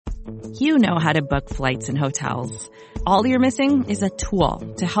You know how to book flights and hotels. All you're missing is a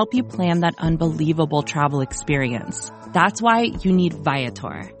tool to help you plan that unbelievable travel experience. That's why you need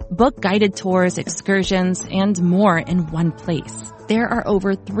Viator. Book guided tours, excursions, and more in one place. There are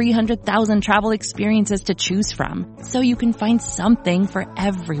over 300,000 travel experiences to choose from, so you can find something for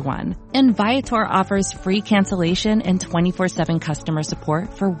everyone. And Viator offers free cancellation and 24/7 customer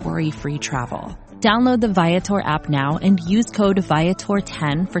support for worry-free travel. Download the Viator app now and use code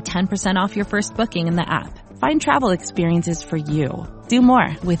Viator10 for 10% off your first booking in the app. Find travel experiences for you. Do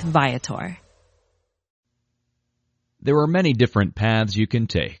more with Viator. There are many different paths you can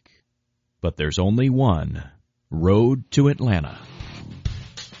take, but there's only one road to Atlanta.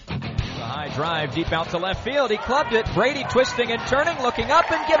 The high drive deep out to left field. He clubbed it. Brady twisting and turning, looking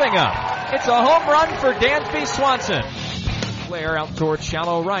up and giving up. It's a home run for Dansby Swanson. Flare out towards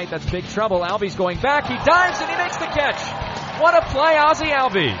shallow right. That's big trouble. Albies going back. He dives and he makes the catch. What a play, Ozzie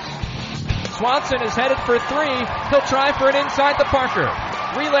Albies. Swanson is headed for three. He'll try for an inside the Parker.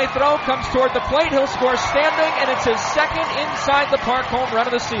 Relay throw comes toward the plate. He'll score standing, and it's his second inside the park home run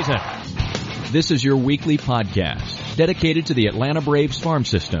of the season. This is your weekly podcast dedicated to the Atlanta Braves farm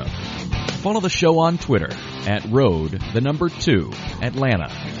system. Follow the show on Twitter at @road2Atlanta.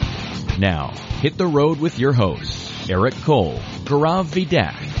 Now, hit the road with your hosts, Eric Cole, Gaurav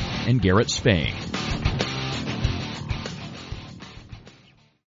Vidak, and Garrett Spain.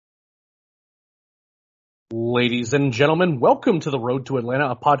 Ladies and gentlemen, welcome to the Road to Atlanta,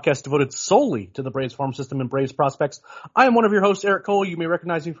 a podcast devoted solely to the Braves farm system and Braves prospects. I am one of your hosts, Eric Cole. You may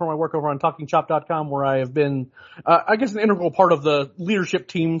recognize me from my work over on TalkingChop.com, where I have been, an integral part of the leadership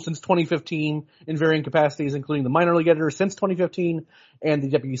team since 2015 in varying capacities, including the minor league editor since 2015 and the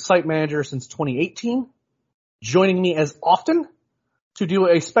deputy site manager since 2018. Joining me as often to do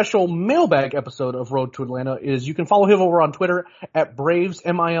a special mailbag episode of Road to Atlanta is, you can follow him over on Twitter at Braves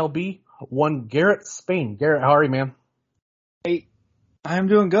MiLB. One Garrett Spain. Garrett, how are you, man? Hey, I'm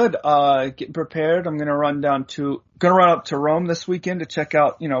doing good. Getting prepared. I'm gonna run up to Rome this weekend to check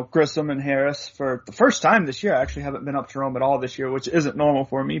out, Grissom and Harris for the first time this year. I actually haven't been up to Rome at all this year, which isn't normal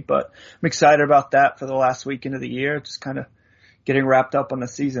for me, but I'm excited about that for the last weekend of the year. Just kind of getting wrapped up on the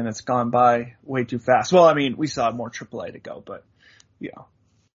season. It's gone by way too fast. Well, I mean, we still have more AAA to go, but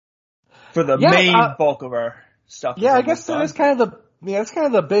for the main bulk of our stuff. Yeah, I guess that is kind of it's kind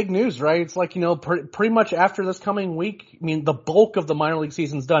of the big news, right? It's like, pretty much after this coming week, I mean, the bulk of the minor league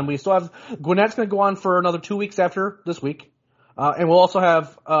season's done. We still have, Gwinnett's going to go on for another 2 weeks after this week. And we'll also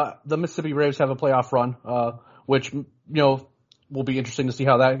have, the Mississippi Braves have a playoff run, which, will be interesting to see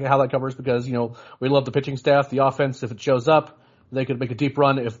how that covers, because, we love the pitching staff, the offense. If it shows up, they could make a deep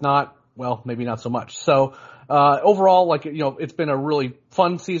run. If not, well, maybe not so much. So, overall, it's been a really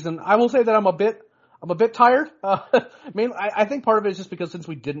fun season. I will say that I'm a bit tired. I think part of it is just because since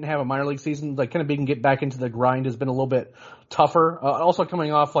we didn't have a minor league season, kind of being get back into the grind has been a little bit tougher. Also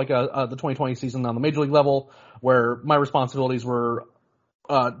coming off the 2020 season on the major league level, where my responsibilities were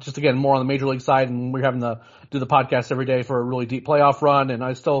just again more on the major league side, and we're having to do the podcast every day for a really deep playoff run. And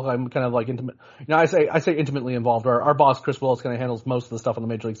I'm kind of intimate. I say intimately involved. Our boss Chris Willis kind of handles most of the stuff on the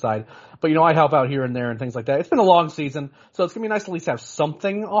major league side, but I help out here and there and things like that. It's been a long season, so it's gonna be nice to at least have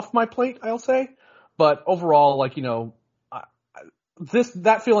something off my plate, I'll say. But overall,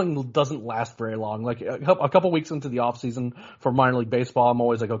 that feeling doesn't last very long. A couple weeks into the off season for minor league baseball, I'm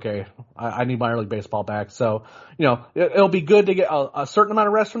always like, okay, I need minor league baseball back. So, it'll be good to get a certain amount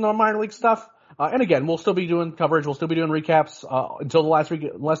of rest from the minor league stuff. And again, we'll still be doing coverage. We'll still be doing recaps, until the last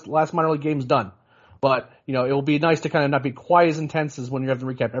minor league game's done. But, it will be nice to kind of not be quite as intense as when you have to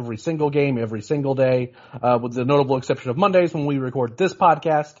recap every single game, every single day, with the notable exception of Mondays when we record this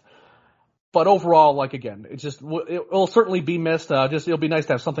podcast. But overall, again, it'll certainly be missed. It'll be nice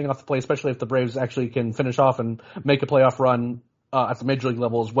to have something off the plate, especially if the Braves actually can finish off and make a playoff run, at the major league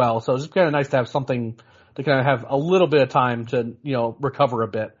level as well. So it's just kind of nice to have something to kind of have a little bit of time to, recover a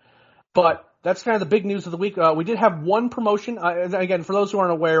bit. But that's kind of the big news of the week. We did have one promotion. Again, for those who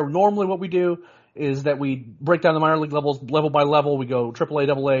aren't aware, normally what we do is that we break down the minor league levels level by level. We go AAA,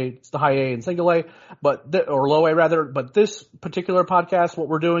 AA, it's the high A and single A, or low A rather. But this particular podcast, what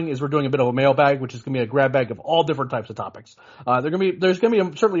we're doing is we're doing a bit of a mailbag, which is going to be a grab bag of all different types of topics. There's going to be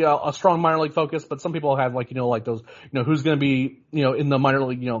certainly a strong minor league focus, but some people have those, who's going to be, in the minor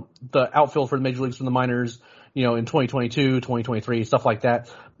league, the outfield for the major leagues from the minors, in 2022, 2023, stuff like that.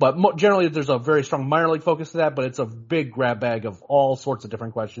 But generally, there's a very strong minor league focus to that, but it's a big grab bag of all sorts of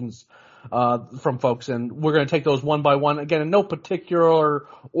different questions from folks, and we're going to take those one by one. Again, in no particular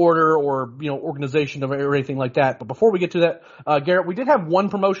order or organization or anything like that. But before we get to that, Garrett, we did have one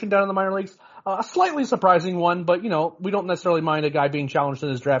promotion down in the minor leagues, a slightly surprising one, but we don't necessarily mind a guy being challenged in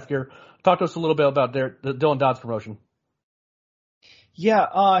his draft year. Talk to us a little bit about the Dylan Dodd's promotion.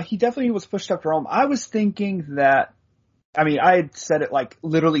 Yeah, he definitely was pushed up to Rome. I was thinking that, I had said it like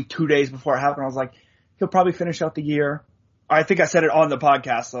literally 2 days before it happened. I was like, he'll probably finish out the year. I think I said it on the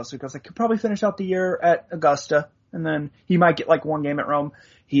podcast last week. I was like, he'll probably finish out the year at Augusta, and then he might get like one game at Rome.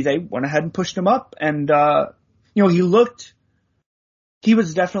 They went ahead and pushed him up, and he was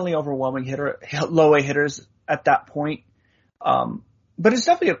definitely overwhelming low A hitters at that point. But it's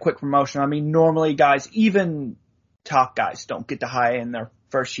definitely a quick promotion. Normally guys, even top guys, don't get to high in their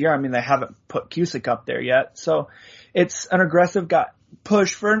first year. They haven't put Cusick up there yet. So it's an aggressive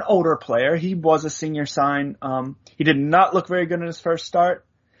push for an older player. He was a senior sign. He did not look very good in his first start.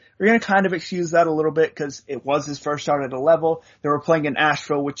 We're going to kind of excuse that a little bit because it was his first start at a level. They were playing in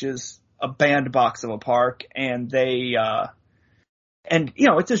Asheville, which is a bandbox of a park, and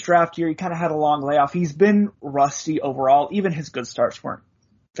it's his draft year. He kind of had a long layoff. He's been rusty overall. Even his good starts weren't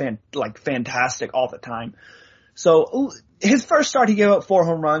fantastic all the time. So his first start, he gave up 4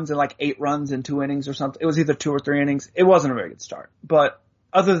 home runs and like 8 runs in 2 innings or something. It was either 2 or 3 innings. It wasn't a very good start. But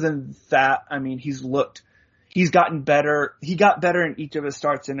other than that, he's gotten better. He got better in each of his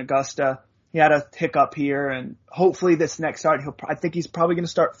starts in Augusta. He had a hiccup here, and hopefully this next start, I think he's probably going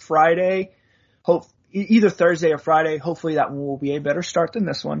to start Friday. Either Thursday or Friday. Hopefully that one will be a better start than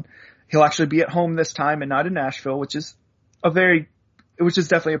this one. He'll actually be at home this time and not in Nashville, which is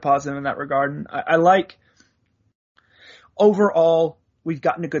definitely a positive in that regard. And I like, overall, we've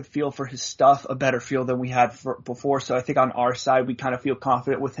gotten a good feel for his stuff, a better feel than we had before. So I think on our side, we kind of feel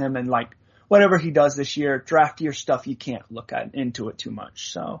confident with him, and like whatever he does this year, draft year stuff, you can't look into it too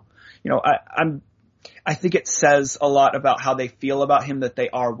much. So, I think it says a lot about how they feel about him that they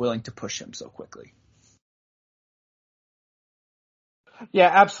are willing to push him so quickly. Yeah,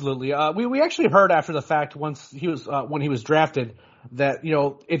 absolutely. We actually heard after the fact once he was when he was drafted that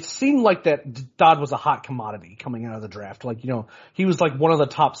it seemed like that Dodd was a hot commodity coming out of the draft. Like he was like one of the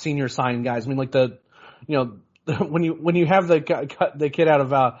top senior signing guys. When you have the kid out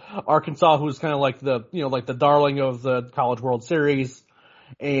of Arkansas who's kind of like the darling of the College World Series,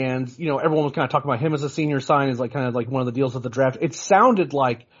 and everyone was kind of talking about him as a senior sign is like kind of like one of the deals of the draft. It sounded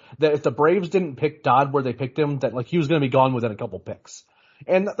like that if the Braves didn't pick Dodd where they picked him, that like he was going to be gone within a couple picks.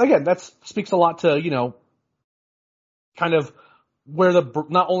 And again, that speaks a lot to kind of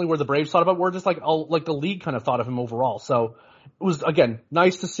not only where the Braves thought about, where just like the league kind of thought of him overall. So it was, again,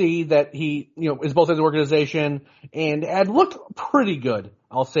 nice to see that he, is both in the organization and had looked pretty good,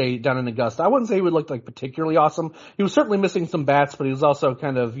 I'll say, down in Augusta. I wouldn't say he would look like particularly awesome. He was certainly missing some bats, but he was also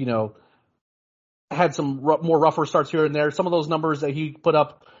kind of, had some more rougher starts here and there. Some of those numbers that he put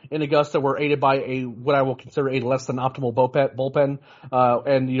up in Augusta were aided by what I will consider a less than optimal bullpen.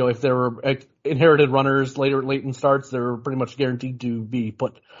 And if there were inherited runners late in starts, they're pretty much guaranteed to be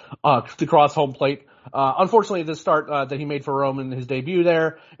put to cross home plate. Unfortunately, the start that he made for Rome in his debut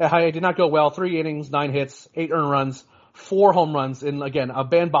there did not go well. 3 innings, 9 hits, 8 earned runs, 4 home runs in, again, a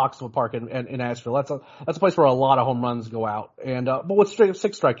bandbox of a park in Asheville. That's a place where a lot of home runs go out. And but with 6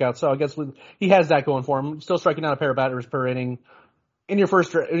 strikeouts, so I guess he has that going for him. Still striking out a pair of batters per inning. In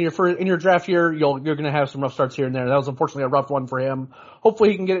your draft year, you're going to have some rough starts here and there. That was unfortunately a rough one for him.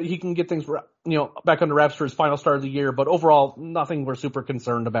 Hopefully he can get things back under wraps for his final start of the year. But overall, nothing we're super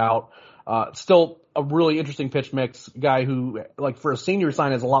concerned about. Still a really interesting pitch mix guy who, like, for a senior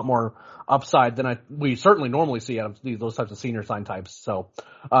sign has a lot more upside than we certainly normally see out of those types of senior sign types. So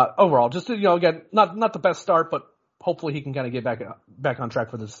overall, just again, not the best start, but hopefully he can kind of get back on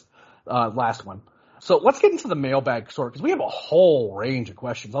track for this last one. So let's get into the mailbag sort, because we have a whole range of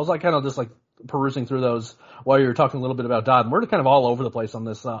questions. I was like kind of just like perusing through those while you were talking a little bit about Dodd. And we're kind of all over the place on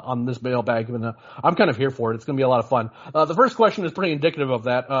this mailbag, and I'm kind of here for it. It's going to be a lot of fun. The first question is pretty indicative of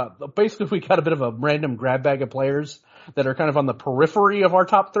that. Basically, we got a bit of a random grab bag of players that are kind of on the periphery of our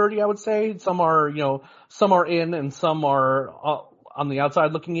top 30, I would say. Some are in and some are on the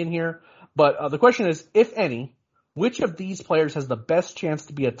outside looking in here. But the question is, if any, which of these players has the best chance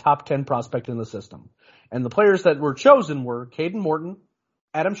to be a top 10 prospect in the system? And the players that were chosen were Caden Morton,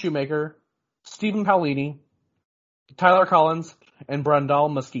 Adam Shoemaker, Stephen Paolini, Tyler Collins, and Brandal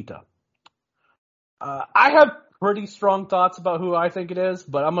Mesquita. I have pretty strong thoughts about who I think it is,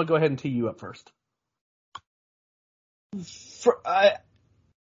 but I'm going to go ahead and tee you up first. I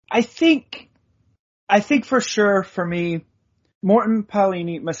think I think for sure for me, Morton,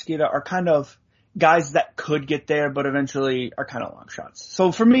 Paolini, Mesquita are kind of guys that could get there, but eventually are kind of long shots.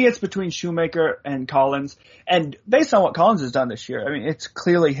 So for me, it's between Shoemaker and Collins. And based on what Collins has done this year, I mean, it's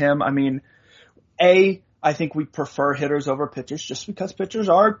clearly him. I mean, I think we prefer hitters over pitchers just because pitchers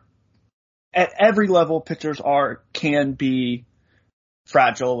are, at every level, can be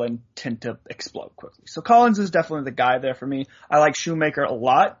fragile and tend to explode quickly. So Collins is definitely the guy there for me. I like Shoemaker a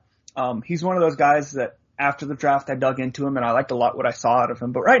lot. He's one of those guys that after the draft I dug into him and I liked a lot what I saw out of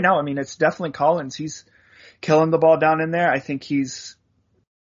him. But right now, I mean, it's definitely Collins. He's killing the ball down in there. I think he's,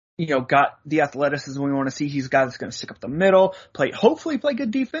 got the athleticism we want to see. He's a guy that's going to stick up the middle, hopefully play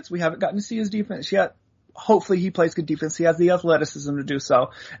good defense. We haven't gotten to see his defense yet. Hopefully he plays good defense. He has the athleticism to do so.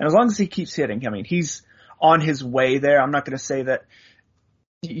 And as long as he keeps hitting, I mean, he's on his way there. I'm not going to say that,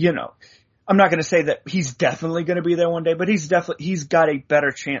 I'm not going to say that he's definitely going to be there one day, but he's got a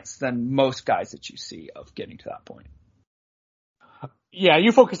better chance than most guys that you see of getting to that point. Yeah,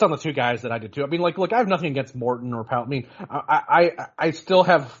 you focused on the two guys that I did too. I mean, look, I have nothing against Morton or Powell. I mean, I still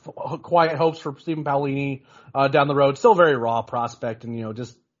have quiet hopes for Stephen Paolini down the road. Still a very raw prospect, and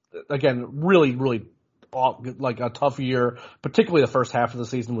just again, really, really like a tough year. Particularly the first half of the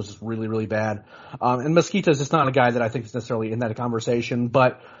season was just really, really bad. And Mesquita is just not a guy that I think is necessarily in that conversation.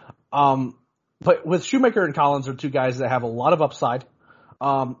 But with Shoemaker and Collins are two guys that have a lot of upside.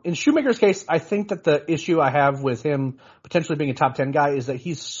 In Shoemaker's case, I think that the issue I have with him potentially being a top 10 guy is that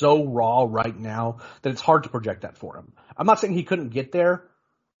he's so raw right now that it's hard to project that for him. I'm not saying he couldn't get there,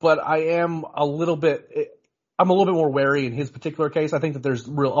 but I'm a little bit more wary in his particular case. I think that there's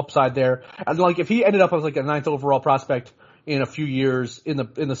real upside there. And like if he ended up as like a 9th overall prospect in a few years in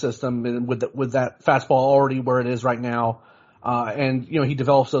the system and with that fastball already where it is right now, and he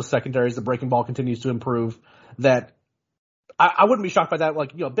develops those secondaries, the breaking ball continues to improve, that I wouldn't be shocked by that.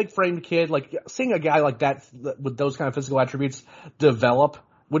 Like, big framed kid, like seeing a guy like that with those kind of physical attributes develop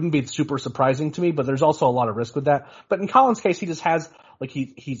wouldn't be super surprising to me, but there's also a lot of risk with that. But in Collins' case, he just has, like,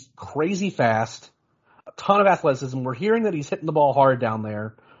 he's crazy fast, a ton of athleticism. We're hearing that he's hitting the ball hard down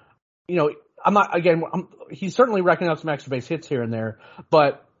there. He's certainly racking up some extra base hits here and there,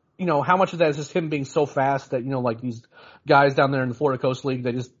 but how much of that is just him being so fast that, like these guys down there in the Florida Coast League,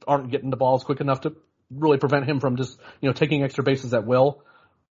 they just aren't getting the balls quick enough to really prevent him from just, taking extra bases at will.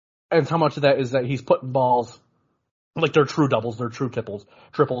 And how much of that is that he's putting balls, like they're true doubles, they're true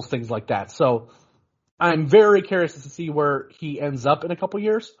triples, things like that. So I'm very curious to see where he ends up in a couple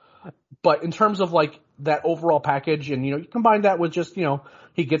years. But in terms of like that overall package and, you combine that with just,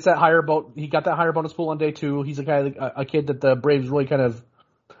 he gets that he got that higher bonus pool on day 2. He's a guy, a kid that the Braves really kind of,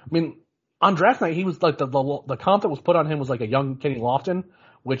 on draft night, he was like the comp that was put on him was like a young Kenny Lofton,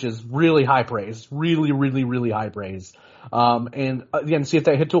 which is really high praise, really, really, really high praise. And again, see if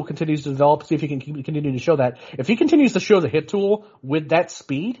that hit tool continues to develop, see if he can continue to show that. If he continues to show the hit tool with that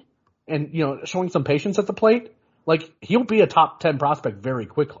speed and, showing some patience at the plate, like he'll be a top 10 prospect very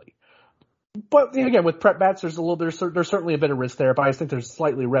quickly. But again, with prep bats, there's certainly a bit of risk there, but I think there's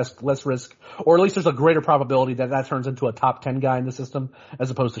slightly less risk, or at least there's a greater probability that turns into a top 10 guy in the system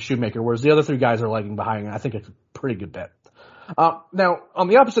as opposed to Shoemaker, whereas the other 3 guys are lagging behind, and I think it's a pretty good bet. Now, on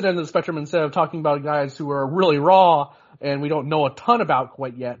the opposite end of the spectrum, instead of talking about guys who are really raw and we don't know a ton about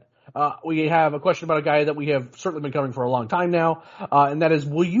quite yet, we have a question about a guy that we have certainly been covering for a long time now, and that is,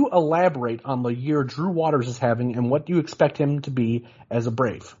 will you elaborate on the year Drew Waters is having and what do you expect him to be as a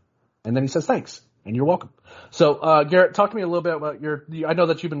Brave? And then he says, thanks, and you're welcome. So, Garrett, talk to me a little bit about I know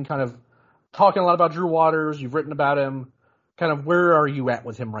that you've been kind of talking a lot about Drew Waters, you've written about him, kind of where are you at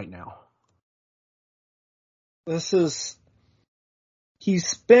with him right now? He's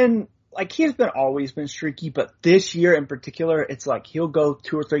always been streaky, but this year in particular, it's like he'll go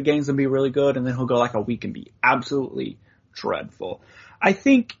 2 or 3 games and be really good, and then he'll go like a week and be absolutely dreadful. I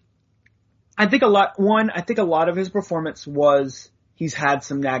think a lot of his performance was he's had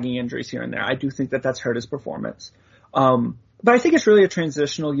some nagging injuries here and there. I do think that that's hurt his performance. But I think it's really a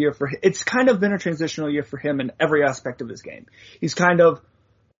transitional year for him. It's kind of been a transitional year for him in every aspect of his game. He's kind of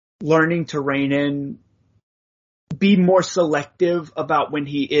learning to rein in, be more selective about when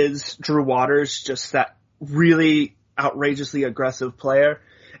he is Drew Waters, just that really outrageously aggressive player.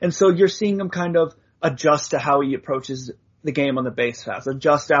 And so you're seeing him kind of adjust to how he approaches the game on the base paths,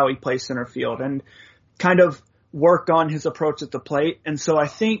 adjust to how he plays center field, and kind of work on his approach at the plate. And so I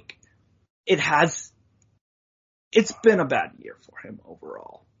think it's been a bad year for him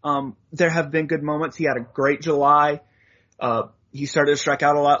overall. There have been good moments. He had a great July. He started to strike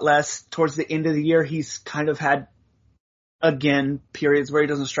out a lot less. Towards the end of the year, he's kind of had, again, periods where he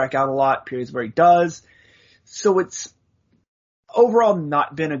doesn't strike out a lot, periods where he does. So it's overall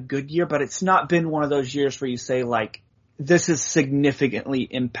not been a good year, but it's not been one of those years where you say, like, this has significantly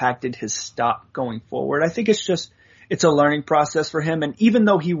impacted his stock going forward. I think it's a learning process for him. And even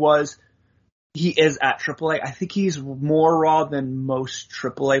though he is at AAA, I think he's more raw than most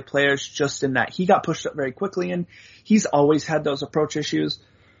AAA players, just in that he got pushed up very quickly and he's always had those approach issues.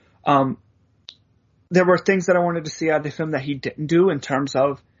 There were things that I wanted to see out of him that he didn't do in terms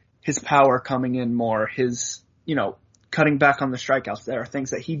of his power coming in more, his, cutting back on the strikeouts. There are things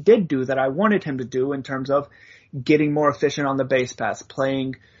that he did do that I wanted him to do in terms of getting more efficient on the base paths,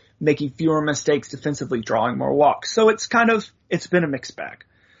 making fewer mistakes defensively, drawing more walks. So it's been a mixed bag.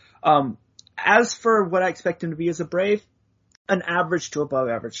 As for what I expect him to be as a Brave, an average to above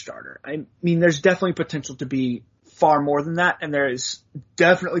average starter. I mean, there's definitely potential to be far more than that, and there is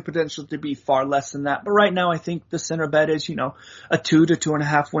definitely potential to be far less than that. But right now, I think the center bet is, a 2 to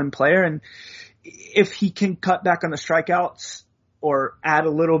 2.5 win player. And if he can cut back on the strikeouts or add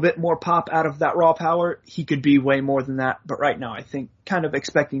a little bit more pop out of that raw power, he could be way more than that. But right now, I think kind of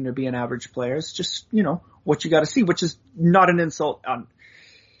expecting to be an average player is just, what you got to see, which is not an insult on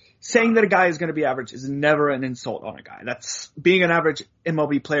saying that a guy is going to be average is never an insult on a guy. That's being an average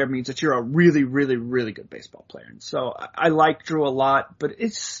MLB player means that you're a really, really, really good baseball player. And so I like Drew a lot, but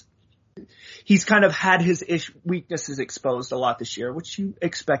he's kind of had his weaknesses exposed a lot this year, which you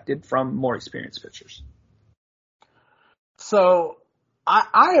expected from more experienced pitchers. So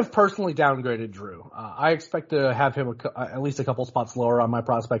I have personally downgraded Drew. I expect to have him at least a couple spots lower on my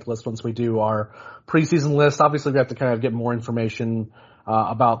prospect list once we do our preseason list. Obviously, we have to kind of get more information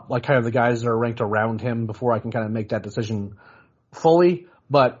about like kind of the guys that are ranked around him before I can kind of make that decision fully.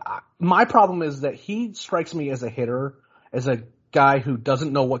 But my problem is that he strikes me as a hitter, as a guy who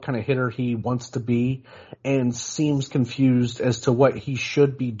doesn't know what kind of hitter he wants to be and seems confused as to what he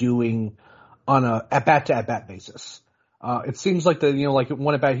should be doing on a at-bat to at-bat basis. It seems like like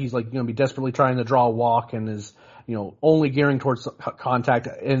one at-bat he's like, be desperately trying to draw a walk and is, only gearing towards contact.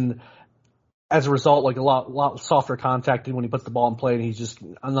 And as a result, like a lot softer contact when he puts the ball in play and he's just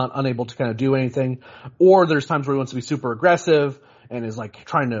not unable to kind of do anything. Or there's times where he wants to be super aggressive and is like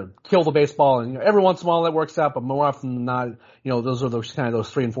trying to kill the baseball. And every once in a while that works out, but more often than not, those are those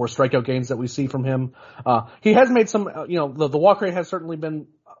 3 and 4 strikeout games that we see from him. He has made some, the walk rate has certainly been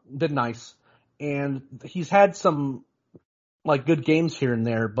nice, and he's had some like good games here and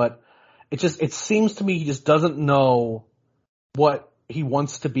there, but it seems to me he just doesn't know what he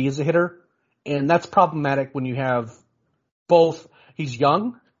wants to be as a hitter. And that's problematic when you have both he's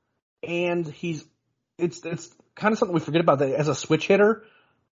young and it's kind of something we forget about, that as a switch hitter,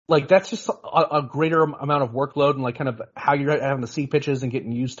 like that's just a greater amount of workload and like kind of how you're having to see pitches and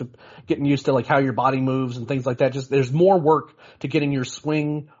getting used to like how your body moves and things like that. Just there's more work to getting your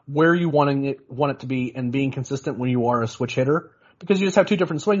swing where you want it to be and being consistent when you are a switch hitter, because you just have 2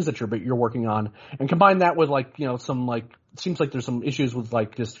 different swings that you're working on, and combine that with like, some like, it seems like there's some issues with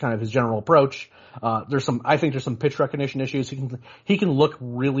like just kind of his general approach. I think there's some pitch recognition issues. He can look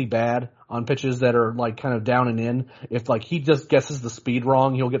really bad on pitches that are like kind of down and in. If like he just guesses the speed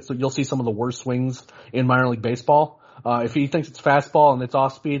wrong, you'll see some of the worst swings in minor league baseball. If he thinks it's fastball and it's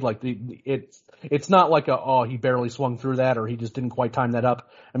off speed, like it's not like he barely swung through that or he just didn't quite time that up.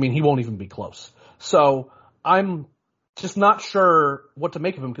 I mean, he won't even be close. So I'm just not sure what to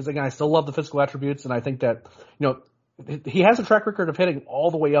make of him, because again, I still love the physical attributes, and I think that, he has a track record of hitting all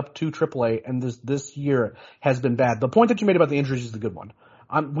the way up to AAA, and this year has been bad. The point that you made about the injuries is the good one.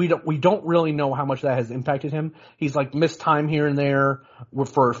 We don't really know how much that has impacted him. He's like missed time here and there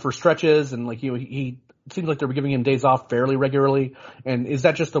for stretches, and like he seems like they're giving him days off fairly regularly. And is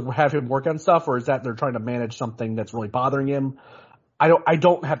that just to have him work on stuff, or is that they're trying to manage something that's really bothering him? I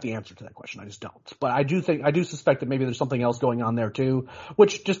don't have the answer to that question. I just don't. But I do suspect that maybe there's something else going on there too,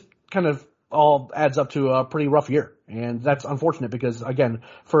 which just kind of all adds up to a pretty rough year. And that's unfortunate because, again,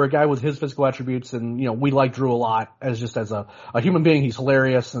 for a guy with his physical attributes, and, we like Drew a lot as a human being, he's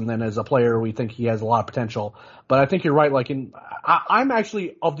hilarious. And then as a player, we think he has a lot of potential. But I think you're right. Like I'm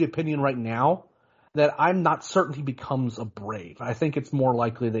actually of the opinion right now that I'm not certain he becomes a Brave. I think it's more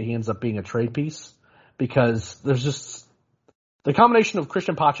likely that he ends up being a trade piece, because there's just the combination of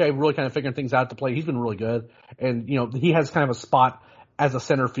Christian Pache really kind of figuring things out to play. He's been really good. And, he has kind of a spot as a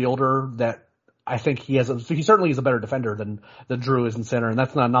center fielder that I think he certainly is a better defender than Drew is in center. And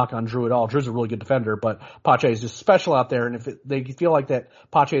that's not a knock on Drew at all. Drew's a really good defender, but Pache is just special out there. And if they feel like that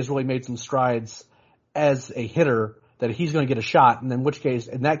Pache has really made some strides as a hitter, that he's going to get a shot. And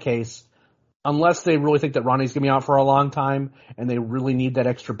in that case, unless they really think that Ronnie's going to be out for a long time and they really need that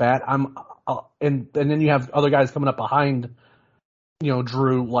extra bat, and then you have other guys coming up behind,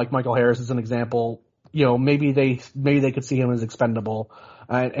 Drew, like Michael Harris is an example. maybe they could see him as expendable,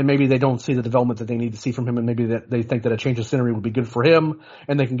 and maybe they don't see the development that they need to see from him, and maybe that they think that a change of scenery would be good for him,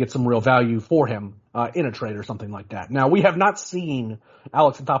 and they can get some real value for him in a trade or something like that. Now, we have not seen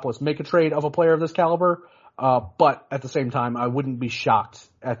Alex Anthopoulos make a trade of a player of this caliber, but at the same time, I wouldn't be shocked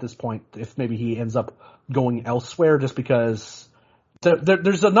at this point if maybe he ends up going elsewhere, just because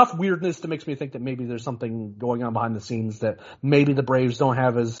there's enough weirdness that makes me think that maybe there's something going on behind the scenes that maybe the Braves don't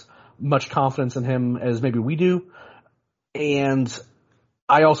have as much confidence in him as maybe we do. And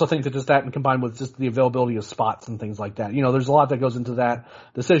I also think that just that, and combined with just the availability of spots and things like that, there's a lot that goes into that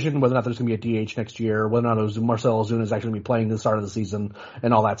decision, whether or not there's going to be a DH next year, whether or not Marcell Ozuna is actually going to be playing the start of the season,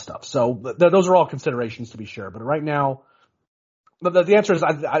 and all that stuff. So those are all considerations to be sure. But right now, the answer is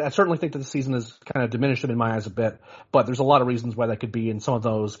I certainly think that the season has kind of diminished him in my eyes a bit, but there's a lot of reasons why that could be, and some of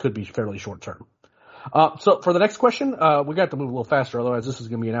those could be fairly short term. So for the next question, we got to move a little faster, otherwise this is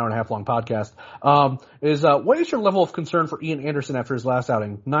going to be an hour and a half long podcast. What is your level of concern for Ian Anderson after his last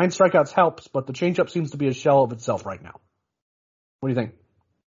outing? 9 strikeouts helps, but the changeup seems to be a shell of itself right now. What do you think?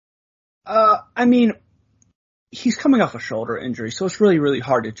 I mean, he's coming off a shoulder injury, so it's really, really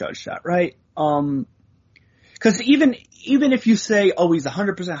hard to judge that, right? Because even if you say, oh, he's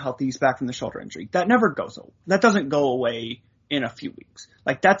 100% healthy, he's back from the shoulder injury, that doesn't go away in a few weeks.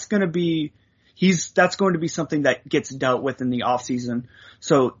 Like, that's going to be something that gets dealt with in the off season.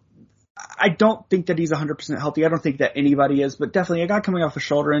 So I don't think that he's 100% healthy. I don't think that anybody is, but definitely a guy coming off a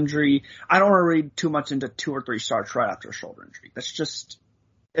shoulder injury, I don't want to read too much into 2 or 3 starts right after a shoulder injury. That's just,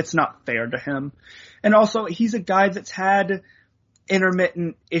 it's not fair to him. And also, he's a guy that's had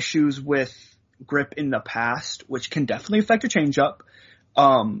intermittent issues with grip in the past, which can definitely affect a changeup.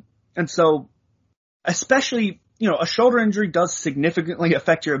 And so, especially, a shoulder injury does significantly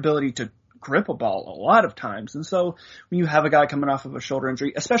affect your ability to grip a ball a lot of times. And so when you have a guy coming off of a shoulder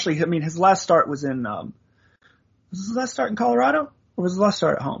injury, especially, I mean, his last start was in, was his last start in Colorado, or was his last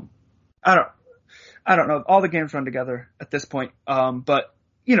start at home? I don't know. All the games run together at this point. But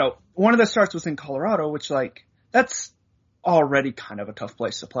one of the starts was in Colorado, which that's already kind of a tough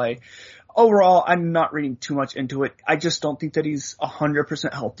place to play. Overall, I'm not reading too much into it. I just don't think that he's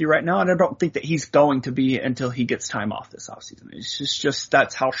 100% healthy right now, and I don't think that he's going to be until he gets time off this offseason. It's just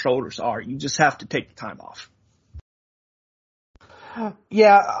that's how shoulders are. You just have to take the time off.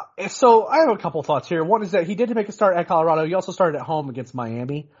 Yeah, so I have a couple thoughts here. One is that he did make a start at Colorado. He also started at home against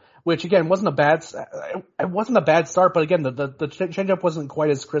Miami, which again wasn't a bad start, but again the changeup wasn't quite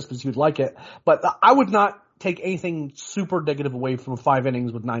as crisp as you'd like it. But I would not take anything super negative away from 5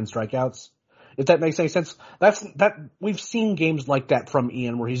 innings with 9 strikeouts, if that makes any sense. We've seen games like that from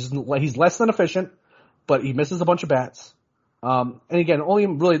Ian where he's less than efficient, but he misses a bunch of bats. And again, only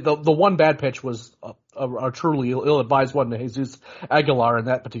really the one bad pitch was a truly ill-advised one to Jesus Aguilar in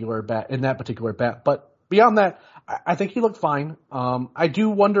that particular bat. But beyond that, I think he looked fine. I do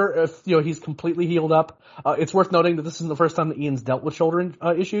wonder if he's completely healed up. It's worth noting that this isn't the first time that Ian's dealt with shoulder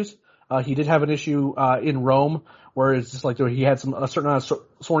issues. He did have an issue in Rome where it's just he had a certain amount of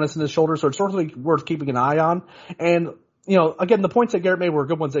soreness in his shoulder, so it's sort of worth keeping an eye on. And again, the points that Garrett made were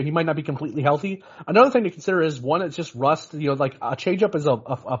good ones, that he might not be completely healthy. Another thing to consider is, one, it's just rust. A changeup is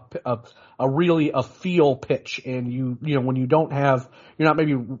a really a feel pitch, and when you don't have, you're not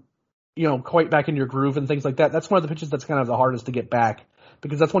maybe quite back in your groove and things like that. That's one of the pitches that's kind of the hardest to get back,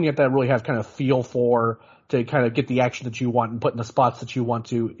 because that's when you have to really have kind of feel for, to kind of get the action that you want and put in the spots that you want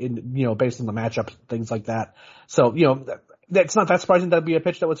to, based on the matchups, things like that. So, that's not that surprising that would be a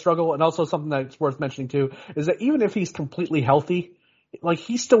pitch that would struggle. And also something that's worth mentioning too is that even if he's completely healthy,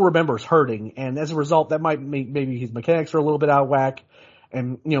 he still remembers hurting. And as a result, that might maybe his mechanics are a little bit out of whack.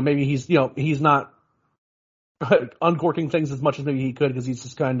 And, maybe he's not uncorking things as much as maybe he could, because he's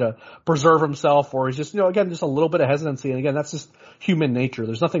just trying to preserve himself, or he's just, again, just a little bit of hesitancy. And again, that's just human nature.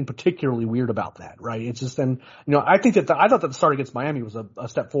 There's nothing particularly weird about that, right? It's just, and, I think I thought that the start against Miami was a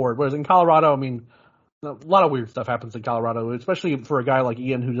step forward. Whereas in Colorado, I mean, a lot of weird stuff happens in Colorado, especially for a guy like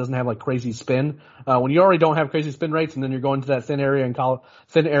Ian who doesn't have crazy spin. When you already don't have crazy spin rates, and then you're going to that thin air in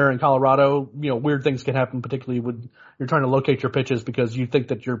Colorado, weird things can happen, particularly when you're trying to locate your pitches, because you think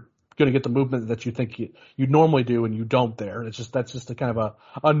that you're going to get the movement that you think you normally do, and you don't there. That's just a kind of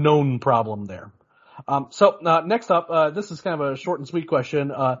a known problem there. So next up, this is kind of a short and sweet question.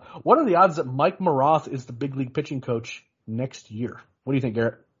 What are the odds that Mike Maroth is the big league pitching coach next year? What do you think,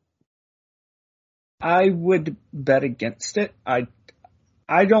 Garrett? I would bet against it. I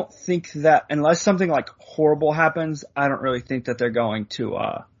don't think that, unless something horrible happens, I don't really think that they're going to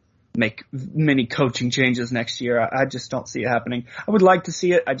make many coaching changes next year. I just don't see it happening. I would like to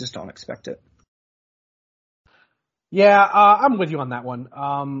see it. I just don't expect it. Yeah, I'm with you on that one.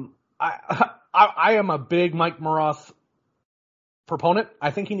 I am a big Mike Moroth proponent.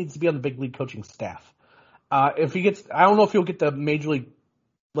 I think he needs to be on the big league coaching staff. If he gets, I don't know if he'll get the major league,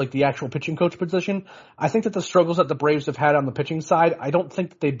 like the actual pitching coach position. I think that the struggles that the Braves have had on the pitching side, I don't think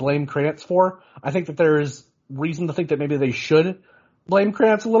that they blame Krantz for. I think that there's reason to think that maybe they should blame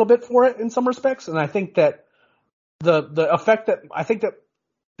Krantz a little bit for it in some respects. And I think that the effect that, I think that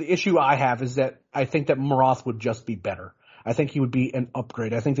the issue I have is that I think that Moroth would just be better. I think he would be an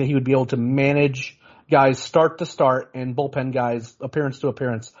upgrade. I think that he would be able to manage guys start to start and bullpen guys appearance to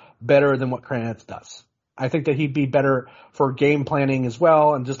appearance better than what Krantz does. I think that he'd be better for game planning as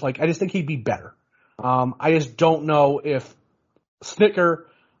well, and I just think he'd be better. I just don't know if Snitker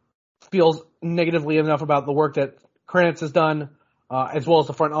feels negatively enough about the work that Krantz has done, as well as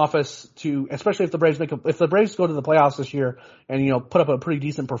the front office especially if the Braves if the Braves go to the playoffs this year and, put up a pretty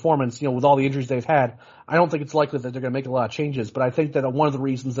decent performance, with all the injuries they've had. I don't think it's likely that they're going to make a lot of changes, but I think that one of the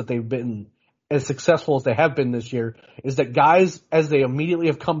reasons that they've been as successful as they have been this year is that guys, as they immediately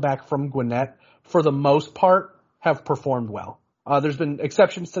have come back from Gwinnett, for the most part, have performed well. There's been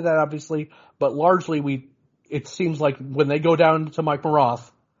exceptions to that, obviously, but largely it seems like when they go down to Mike Moroth,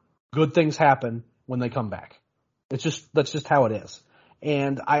 good things happen when they come back. That's just how it is.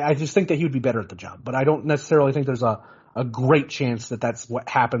 And I just think that he would be better at the job, but I don't necessarily think there's a great chance that that's what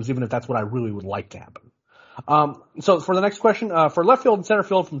happens, even if that's what I really would like to happen. So for the next question, for left field and center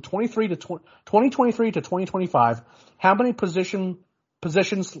field from 2023 to 2025, how many positions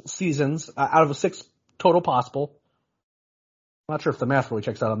seasons out of the 6 total possible? I'm not sure if the math really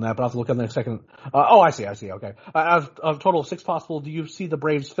checks out on that, but I'll have to look on the second. I see. Okay. Out of total of 6 possible, do you see the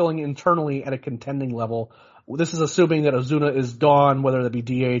Braves filling internally at a contending level? This is assuming that Ozuna is gone, whether that be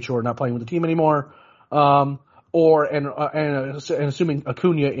DH or not playing with the team anymore, and assuming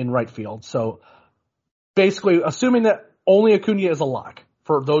Acuna in right field. So basically, assuming that only Acuna is a lock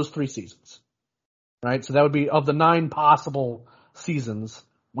for those 3 seasons, right? So that would be of the 9 possible seasons.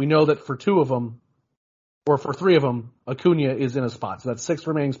 We know that for 2 of them, or for 3 of them, Acuna is in a spot. So that's 6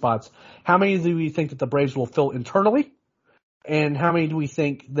 remaining spots. How many do we think that the Braves will fill internally? And how many do we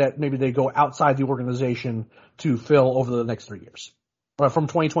think that maybe they go outside the organization to fill over the next 3 years? Or from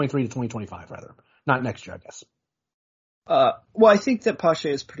 2023 to 2025, rather. Not next year, I guess. Well, I think that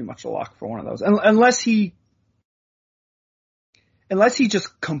Pache is pretty much a lock for one of those. Unless he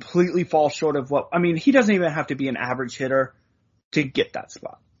just completely falls short of he doesn't even have to be an average hitter to get that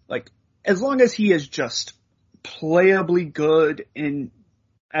spot. As long as he is just playably good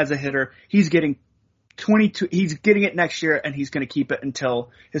as a hitter, he's getting 22, he's getting it next year and he's going to keep it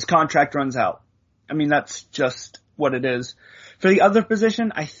until his contract runs out. That's just what it is. For the other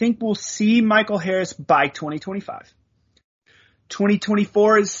position, I think we'll see Michael Harris by 2025.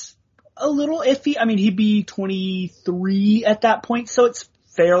 2024 is a little iffy. He'd be 23 at that point, so it's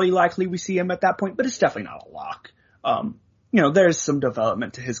fairly likely we see him at that point, but it's definitely not a lock. There's some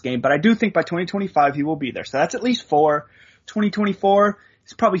development to his game, but I do think by 2025 he will be there. So that's at least 4. 2024,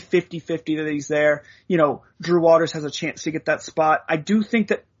 it's probably 50-50 that he's there. Drew Waters has a chance to get that spot. I think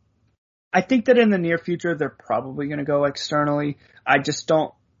that in the near future they're probably going to go externally. I just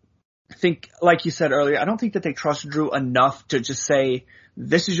don't think, like you said earlier, I don't think that they trust Drew enough to just say,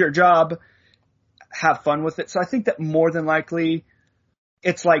 this is your job, have fun with it. So I think that more than likely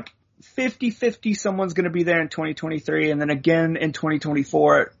it's 50-50 someone's going to be there in 2023 and then again in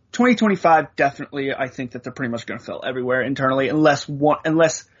 2024. 2025, definitely, I think that they're pretty much going to fill everywhere internally unless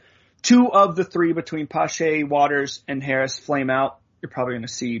 2 of the 3 between Pache, Waters, and Harris flame out. You're probably going to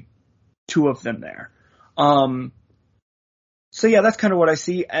see 2 of them there. So yeah, that's kind of what I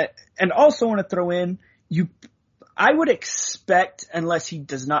see. And also want to throw in, I would expect, unless he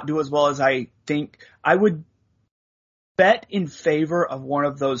does not do as well as I think, I would bet in favor of one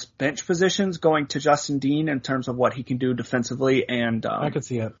of those bench positions going to Justin Dean in terms of what he can do defensively. And I could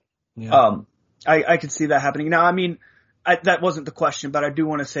see it. Yeah. I could see that happening. Now, that wasn't the question, but I do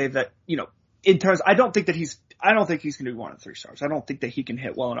want to say that, in terms, I don't think he's going to be one of the 3 stars. I don't think that he can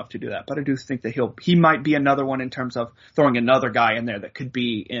hit well enough to do that, but I do think that he might be another one in terms of throwing another guy in there that could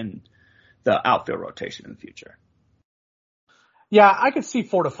be in the outfield rotation in the future. Yeah, I could see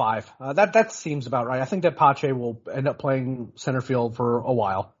 4 to 5. That seems about right. I think that Pache will end up playing center field for a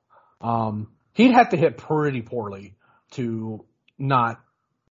while. He'd have to hit pretty poorly to not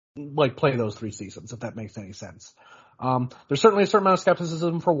play those 3 seasons, if that makes any sense. There's certainly a certain amount of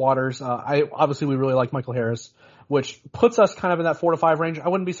skepticism for Waters. Obviously we really like Michael Harris, which puts us kind of in that 4 to 5 range. I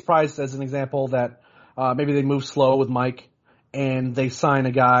wouldn't be surprised, as an example, that maybe they move slow with Mike and they sign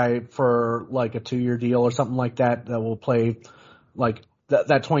a guy for a 2-year deal or something like that will play that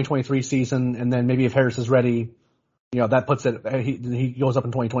 2023 season, and then maybe if Harris is ready, that puts it, he goes up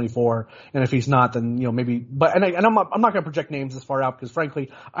in 2024. And if he's not, then, maybe, but, and I'm not going to project names this far out because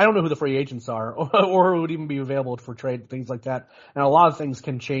frankly, I don't know who the free agents are or who would even be available for trade, things like that. And a lot of things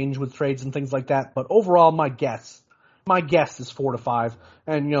can change with trades and things like that. But overall, my guess is 4 to 5.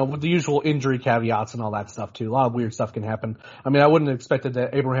 And, with the usual injury caveats and all that stuff too. A lot of weird stuff can happen. I mean, I wouldn't have expected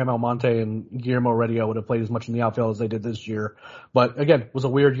that Abraham Almonte and Guillermo Heredia would have played as much in the outfield as they did this year. But again, it was a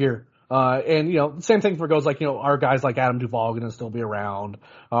weird year. And same thing for goes like, are guys like Adam Duvall going to still be around?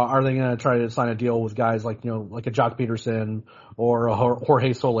 Are they going to try to sign a deal with guys like, like a Jock Peterson or a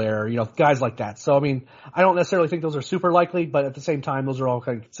Jorge Soler, guys like that. So, I mean, I don't necessarily think those are super likely, but at the same time, those are all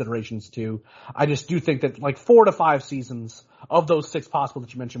kind of considerations too. I just do think that like 4 to 5 seasons of those 6 possible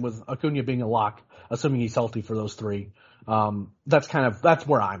that you mentioned with Acuna being a lock, assuming he's healthy for those 3. That's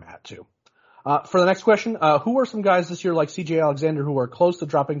where I'm at too. For the next question, who are some guys this year like CJ Alexander who are close to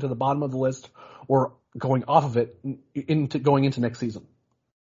dropping to the bottom of the list or going off of it going into next season?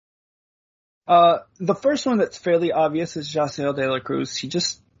 The first one that's fairly obvious is Yasiel De La Cruz. He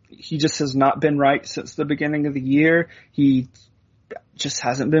just has not been right since the beginning of the year. He just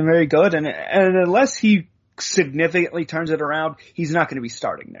hasn't been very good. And unless he significantly turns it around, he's not going to be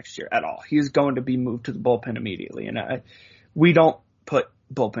starting next year at all. He's going to be moved to the bullpen immediately. And we don't put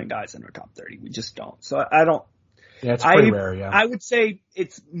bullpen guys in our top 30. We just don't. So I don't. Yeah, it's pretty rare, yeah. I would say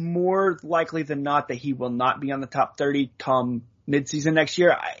it's more likely than not that he will not be on the top 30 come midseason next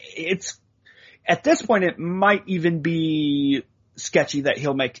year. At this point, it might even be sketchy that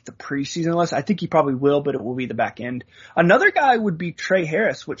he'll make the preseason list. I think he probably will, but it will be the back end. Another guy would be Trey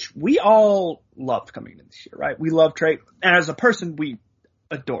Harris, which we all loved coming into this year, right? We love Trey. And as a person, we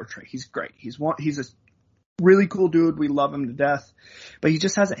adore Trey. He's great. He's a really cool dude. We love him to death, but he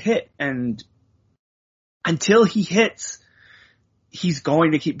just hasn't hit. And until he hits, he's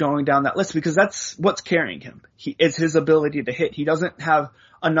going to keep going down that list because that's what's carrying him. It's his ability to hit. He doesn't have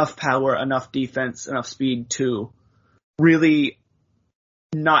enough power, enough defense, enough speed to really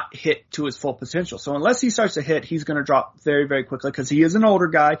not hit to his full potential. So unless he starts to hit, he's going to drop very, very quickly because he is an older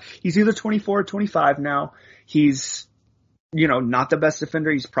guy. He's either 24 or 25 now. He's not the best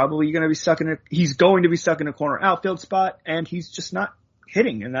defender. He's probably going to be stuck in a corner outfield spot, and he's just not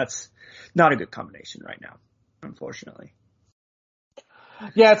hitting, and that's not a good combination right now, unfortunately.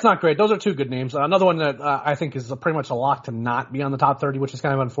 Yeah, it's not great. Those are 2 good names. Another one that I think is pretty much a lock to not be on the top 30, which is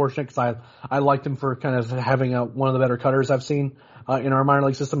kind of unfortunate because I liked him for kind of having one of the better cutters I've seen in our minor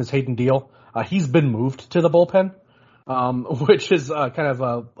league system is Hayden Deal. He's been moved to the bullpen, which is kind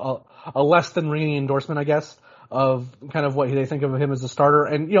of a less than ringing endorsement, I guess, of kind of what they think of him as a starter.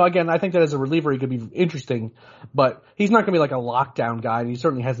 And, again, I think that as a reliever, he could be interesting, but he's not going to be like a lockdown guy, and he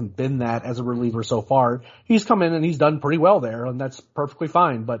certainly hasn't been that as a reliever so far. He's come in and he's done pretty well there, and that's perfectly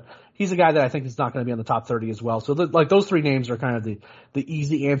fine, but he's a guy that I think is not going to be on the top 30 as well. So, those 3 names are kind of the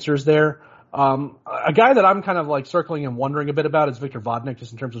easy answers there. A guy that I'm kind of like circling and wondering a bit about is Victor Vodnik,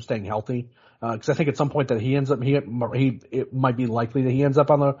 just in terms of staying healthy. Cause I think at some point that it might be likely that he ends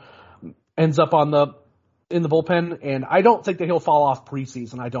up in the bullpen, and I don't think that he'll fall off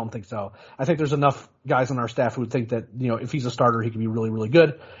preseason. I don't think so. I think there's enough guys on our staff who would think that, if he's a starter, he can be really, really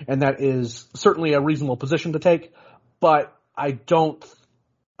good. And that is certainly a reasonable position to take, but I'm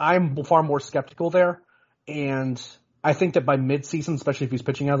far more skeptical there. And I think that by midseason, especially if he's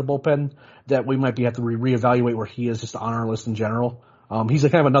pitching out of the bullpen, that we might have to reevaluate where he is just on our list in general. He's a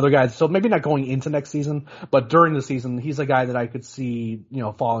kind of another guy, so maybe not going into next season, but during the season, he's a guy that I could see,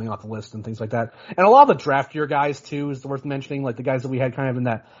 falling off the list and things like that. And a lot of the draft year guys too is worth mentioning, like the guys that we had kind of in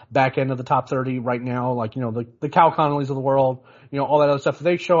that back end of the top 30 right now, like, the Cal Connollys of the world, all that other stuff. If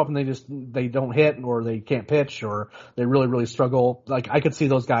they show up and they don't hit or they can't pitch or they really, really struggle, like I could see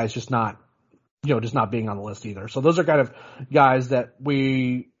those guys just not being on the list either. So those are kind of guys that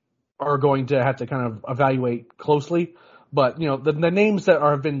we are going to have to kind of evaluate closely. But, the names that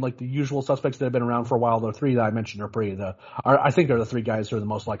have been like the usual suspects that have been around for a while, the 3 that I mentioned I think are the 3 guys who are the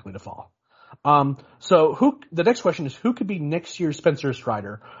most likely to fall. So the next question is who could be next year's Spencer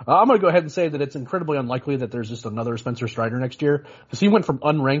Strider? I'm going to go ahead and say that it's incredibly unlikely that there's just another Spencer Strider next year because he went from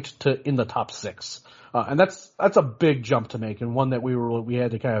unranked to in the top 6. And that's a big jump to make and one that we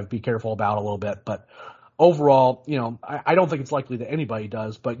had to kind of be careful about a little bit. But overall, I don't think it's likely that anybody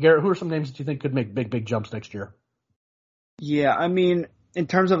does. But Garrett, who are some names that you think could make big jumps next year? Yeah, I mean, in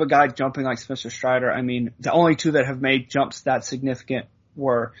terms of a guy jumping like Spencer Strider, I mean, the only 2 that have made jumps that significant we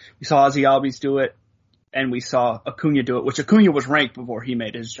saw Ozzie Albies do it, and we saw Acuna do it, which Acuna was ranked before he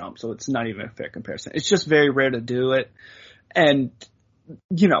made his jump, so it's not even a fair comparison. It's just very rare to do it, and,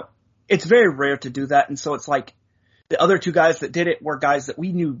 it's very rare to do that, and so it's like the other 2 guys that did it were guys that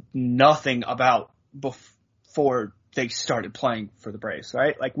we knew nothing about before they started playing for the Braves,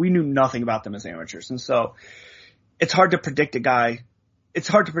 right? Like, we knew nothing about them as amateurs. And so it's hard to predict a guy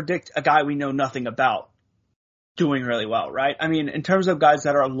we know nothing about doing really well, right? I mean, in terms of guys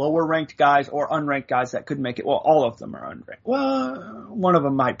that are lower ranked guys or unranked guys that could make it, well, all of them are unranked. Well, one of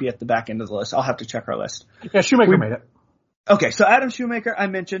them might be at the back end of the list. I'll have to check our list. Yeah, Shoemaker made it. Okay, so Adam Shoemaker, I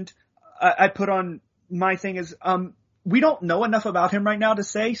mentioned. I put on my thing is, we don't know enough about him right now to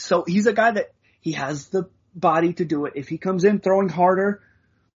say, so he's a guy that he has the body to do it. If he comes in throwing harder,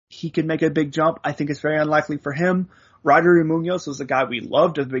 he can make a big jump. I think it's very unlikely for him. Ryder Munoz was a guy we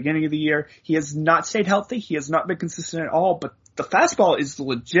loved at the beginning of the year. He has not stayed healthy. He has not been consistent at all, but the fastball is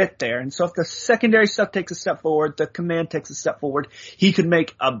legit there. And so if the secondary stuff takes a step forward, the command takes a step forward, he could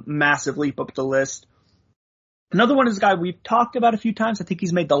make a massive leap up the list. Another one is a guy we've talked about a few times. I think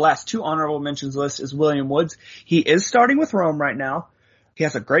he's made the last 2 honorable mentions list is William Woods. He is starting with Rome right now. He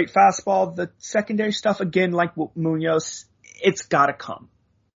has a great fastball. The secondary stuff, again, like Munoz, it's gotta come.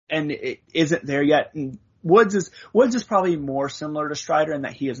 And it isn't there yet. And Woods is probably more similar to Strider in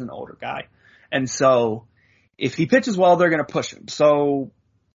that he is an older guy. And so if he pitches well, they're going to push him. So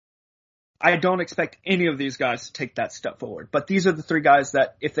I don't expect any of these guys to take that step forward. But these are the 3 guys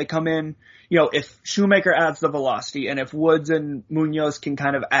that if they come in, if Shoemaker adds the velocity and if Woods and Munoz can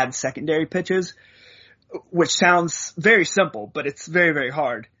kind of add secondary pitches, which sounds very simple, but it's very, very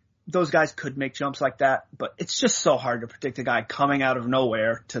hard. Those guys could make jumps like that, but it's just so hard to predict a guy coming out of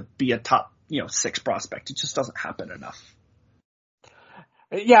nowhere to be a top 6 prospect. It just doesn't happen enough.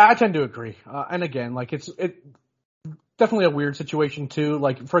 Yeah, I tend to agree. And again, like it's definitely a weird situation too.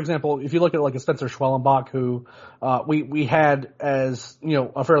 Like, for example, if you look at like a Spencer Schwellenbach, who, we had as,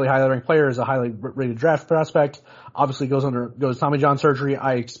 a fairly highly ranked player, as a highly rated draft prospect, obviously goes Tommy John surgery.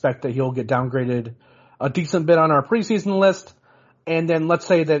 I expect that he'll get downgraded a decent bit on our preseason list. And then let's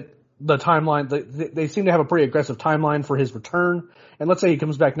say that the timeline, they seem to have a pretty aggressive timeline for his return. And let's say he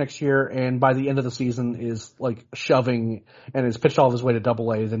comes back next year and by the end of the season is like shoving and has pitched all of his way to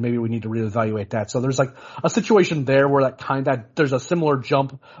AA, then maybe we need to reevaluate that. So there's like a situation there where that there's a similar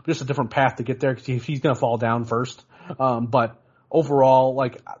jump, just a different path to get there because he's going to fall down first. But overall,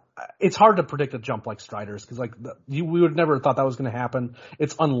 like, it's hard to predict a jump like Strider's because we would never have thought that was going to happen.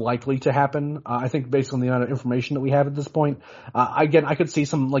 It's unlikely to happen. I think based on the amount of information that we have at this point, again, I could see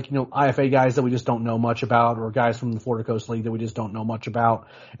some IFA guys that we just don't know much about, or guys from the Florida Coast League that we just don't know much about,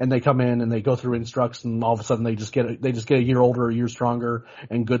 and they come in and they go through instructs, and all of a sudden they just get a year older, a year stronger,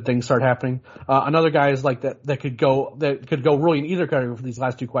 and good things start happening. Another guy is like that could go really in either category for these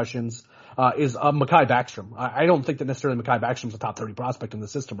last 2 questions. Is Mekhi Backstrom. I don't think that necessarily Mekhi Backstrom's a top 30 prospect in the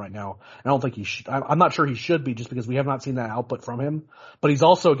system right now. I don't think he should. I'm not sure he should be just because we have not seen that output from him. But he's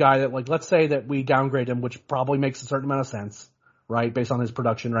also a guy that, like, let's say that we downgrade him, which probably makes a certain amount of sense, right, based on his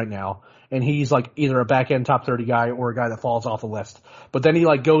production right now. And he's like either a back end top 30 guy or a guy that falls off the list. But then he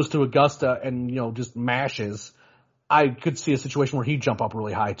like goes to Augusta and, just mashes. I could see a situation where he'd jump up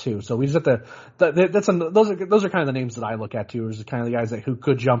really high too. So we just have those are kind of the names that I look at too, is kind of the guys who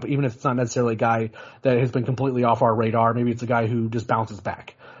could jump, even if it's not necessarily a guy that has been completely off our radar. Maybe it's a guy who just bounces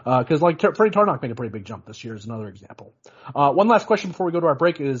back. Cause like Freddie Tarnok made a pretty big jump this year is another example. One last question before we go to our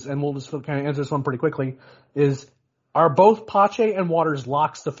break is, and we'll just kind of answer this one pretty quickly, is, are both Pache and Waters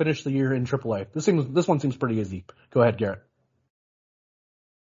locks to finish the year in AAA? This one seems pretty easy. Go ahead, Garrett.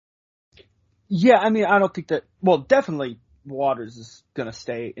 Yeah, I mean, I don't think that, well, definitely Waters is going to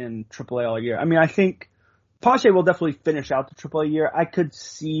stay in AAA all year. I mean, I think Pache will definitely finish out the AAA year. I could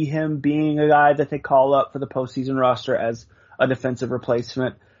see him being a guy that they call up for the postseason roster as a defensive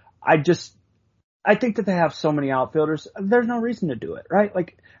replacement. I think that they have so many outfielders, there's no reason to do it, right?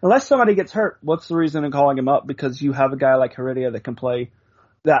 Like, unless somebody gets hurt, what's the reason in calling him up? Because you have a guy like Heredia that can play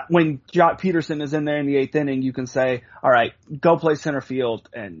that. When Jock Peterson is in there in the 8th inning, you can say, all right, go play center field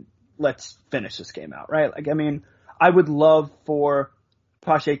and let's finish this game out, right? Like, I mean, I would love for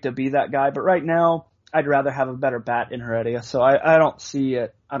Pache to be that guy, but right now I'd rather have a better bat in Heredia. So I don't see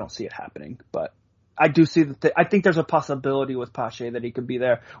it happening, but I do see that. I think there's a possibility with Pache that he could be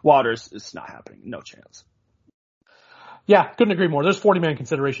there. Waters is not happening. No chance. Yeah, couldn't agree more. There's 40-man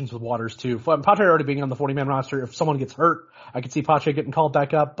considerations with Waters too. Pache already being on the 40-man roster, if someone gets hurt, I could see Pache getting called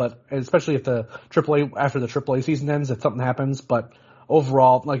back up, but especially if after the AAA season ends, if something happens, but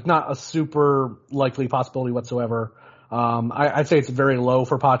overall, like, not a super likely possibility whatsoever. I'd say it's very low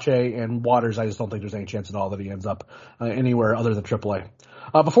for Pache, and Waters, I just don't think there's any chance at all that he ends up anywhere other than AAA.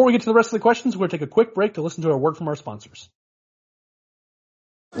 Before we get to the rest of the questions, we're going to take a quick break to listen to a word from our sponsors.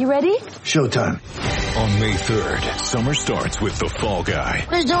 You ready? Showtime. On May 3rd, summer starts with The Fall Guy.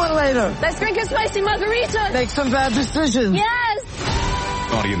 What are you doing later? Let's drink a spicy margarita. Make some bad decisions. Yes!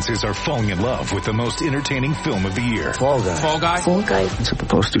 Audiences are falling in love with the most entertaining film of the year. Fall Guy. Fall Guy? Fall Guy. That's what the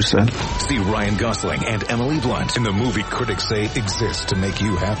poster said. See Ryan Gosling and Emily Blunt in the movie critics say exists to make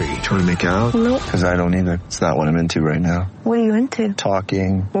you happy. Trying to make it out? Nope. Because I don't either. It's not what I'm into right now. What are you into?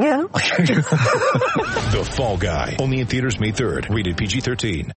 Talking. Yeah. The Fall Guy. Only in theaters May 3rd. Rated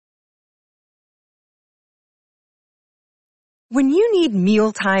PG-13. When you need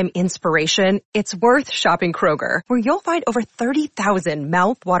mealtime inspiration, it's worth shopping Kroger, where you'll find over 30,000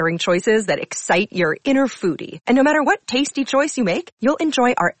 mouth-watering choices that excite your inner foodie. And no matter what tasty choice you make, you'll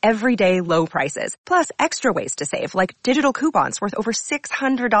enjoy our everyday low prices, plus extra ways to save, like digital coupons worth over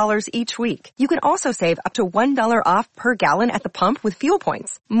 $600 each week. You can also save up to $1 off per gallon at the pump with fuel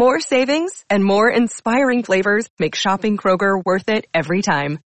points. More savings and more inspiring flavors make shopping Kroger worth it every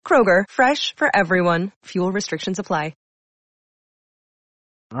time. Kroger, fresh for everyone. Fuel restrictions apply.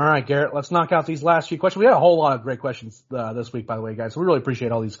 All right, Garrett, let's knock out these last few questions. We had a whole lot of great questions this week, by the way, guys. We really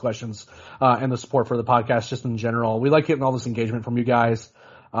appreciate all these questions and the support for the podcast just in general. We like getting all this engagement from you guys.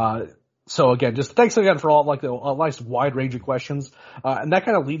 So again, just thanks again for all a nice wide range of questions. And that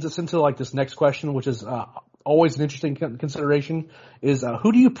kind of leads us into this next question, which is always an interesting consideration, is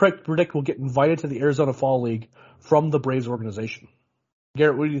who do you predict will get invited to the Arizona Fall League from the Braves organization?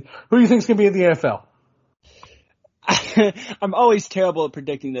 Garrett, who do you think is going to be in the NFL? I'm always terrible at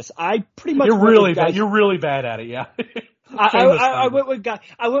predicting this. I pretty much You're really bad at it, yeah. I went with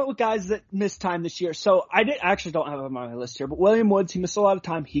guys that missed time this year. So I actually don't have him on my list here, but William Woods, he missed a lot of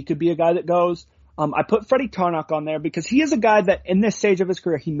time. He could be a guy that goes. I put Freddie Tarnok on there because he is a guy that in this stage of his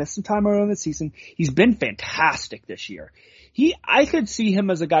career, he missed some time early in the season. He's been fantastic this year. I could see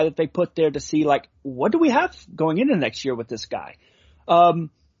him as a guy that they put there to see what do we have going into next year with this guy?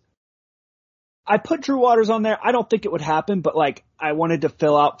 I put Drew Waters on there. I don't think it would happen, but I wanted to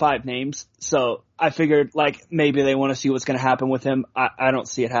fill out 5 names. So I figured maybe they want to see what's going to happen with him. I don't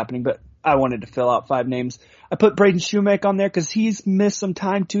see it happening, but I wanted to fill out 5 names. I put Braden Shoemake on there because he's missed some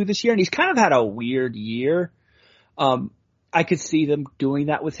time too this year and he's kind of had a weird year. I could see them doing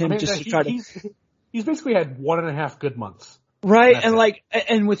that with him he's basically had 1.5 good months. Right. And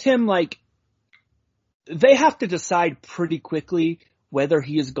and with him, they have to decide pretty quickly whether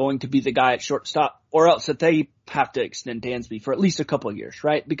he is going to be the guy at shortstop or else that they have to extend Dansby for at least a couple of years,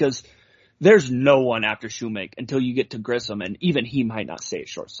 right? Because there's no one after Shoemake until you get to Grissom, and even he might not stay at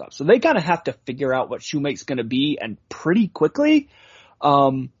shortstop. So they kind of have to figure out what Shoemake's going to be, and pretty quickly.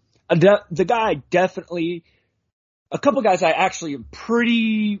 The guy definitely, a couple guys I actually am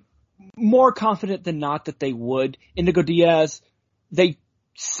pretty more confident than not that they would. Indigo Diaz, they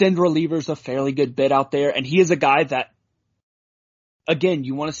send relievers a fairly good bit out there, and he is a guy that, again,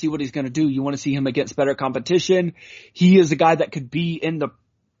 you want to see what he's going to do. You want to see him against better competition. He is a guy that could be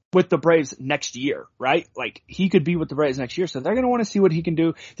with the Braves next year, right? He could be with the Braves next year, so they're going to want to see what he can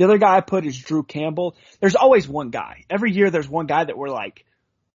do. The other guy I put is Drew Campbell. There's always one guy. Every year there's one guy that we're like,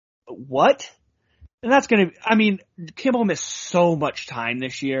 what? And that's going to, Campbell missed so much time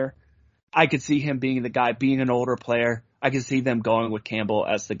this year. I could see him being the guy, being an older player. I could see them going with Campbell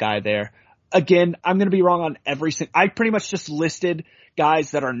as the guy there. Again, I'm going to be wrong on every single. I pretty much just listed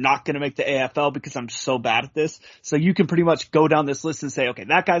guys that are not going to make the AFL because I'm so bad at this. So you can pretty much go down this list and say, okay,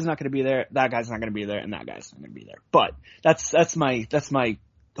 that guy's not going to be there, that guy's not going to be there, and that guy's not going to be there. But that's my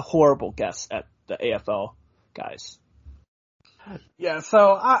horrible guess at the AFL guys. Yeah,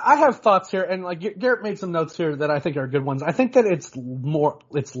 so I have thoughts here, and Garrett made some notes here that I think are good ones. I think that it's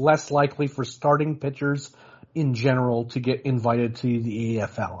less likely for starting pitchers in general to get invited to the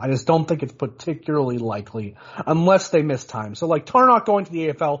AFL. I just don't think it's particularly likely unless they miss time. So Tarnok going to the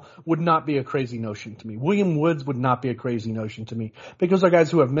AFL would not be a crazy notion to me. William Woods would not be a crazy notion to me because they're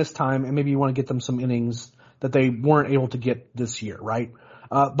guys who have missed time and maybe you want to get them some innings that they weren't able to get this year, right?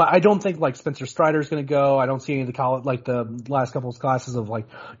 But I don't think Spencer Strider's going to go. I don't see any of the last couple of classes of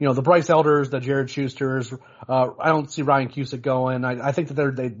the Bryce Elders, the Jared Schusters. I don't see Ryan Cusick going. I think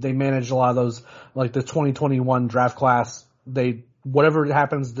that they managed a lot of those, the 2021 draft class. Whatever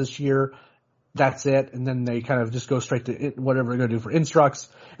happens this year, that's it. And then they kind of just go straight to whatever they're going to do for instructs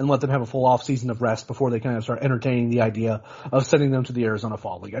and let them have a full off season of rest before they kind of start entertaining the idea of sending them to the Arizona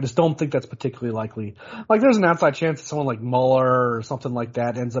Fall League. I just don't think that's particularly likely. There's an outside chance that someone like Muller or something like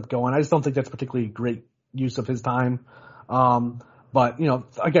that ends up going. I just don't think that's particularly great use of his time. But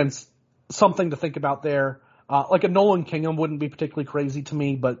again, something to think about there. A Nolan Kingham wouldn't be particularly crazy to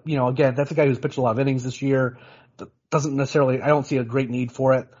me, but again, that's a guy who's pitched a lot of innings this year. Doesn't necessarily, I don't see a great need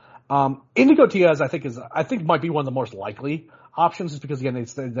for it. Indigo Diaz, I think might be one of the most likely options, just because again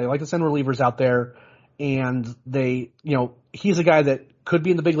they like to send relievers out there, and he's a guy that could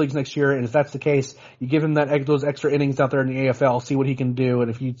be in the big leagues next year. And if that's the case, you give him those extra innings out there in the AFL, see what he can do. And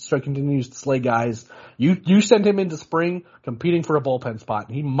if he continues to slay guys, you send him into spring competing for a bullpen spot,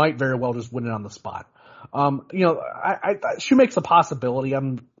 and he might very well just win it on the spot. Shoemake's a possibility.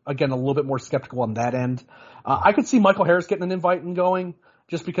 I'm, again, a little bit more skeptical on that end. I could see Michael Harris getting an invite and going,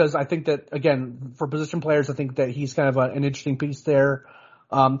 just because I think that, again, for position players, I think that he's kind of an interesting piece there.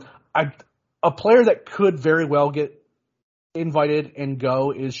 A player that could very well get invited and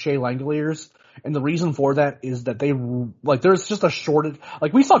go is Shea Langoliers. And the reason for that is that there's just a shortage.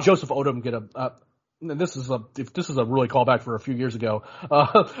 Like, we saw Joseph Odom get and this is a really callback for a few years ago.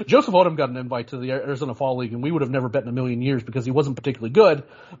 Joseph Odom got an invite to the Arizona Fall League, and we would have never bet in a million years because he wasn't particularly good.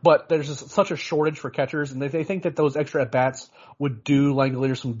 But there's just such a shortage for catchers, and if they think that those extra at bats would do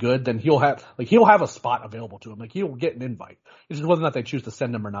Langoliers some good, then he'll have a spot available to him. Like, he'll get an invite. It's just whether or not they choose to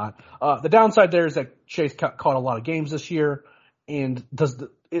send him or not. The downside there is that Chase caught a lot of games this year, and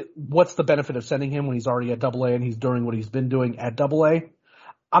what's the benefit of sending him when he's already at AA and he's doing what he's been doing at AA?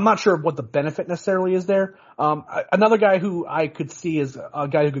 I'm not sure what the benefit necessarily is there. Another guy who I could see is a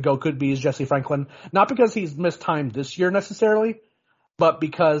guy who could be Jesse Franklin. Not because he's missed time this year necessarily, but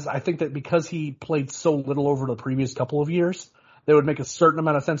because I think that because he played so little over the previous couple of years, that would make a certain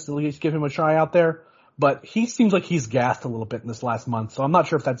amount of sense to at least give him a try out there. But he seems like he's gassed a little bit in this last month, so I'm not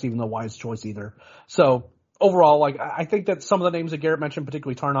sure if that's even a wise choice either. So overall, I think that some of the names that Garrett mentioned,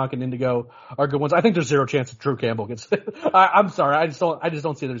 particularly Tarnock and Indigo, are good ones. I think there's zero chance that Drew Campbell gets. I'm sorry, I just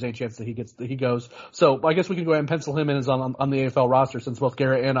don't see there's any chance that he goes. So I guess we can go ahead and pencil him in as on the AFL roster, since both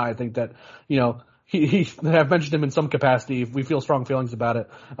Garrett and I think that he have mentioned him in some capacity. If we feel strong feelings about it,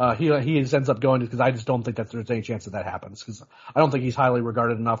 he ends up going, because I just don't think that there's any chance that happens, because I don't think he's highly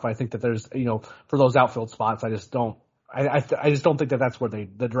regarded enough. I think that there's for those outfield spots, I just don't think that that's where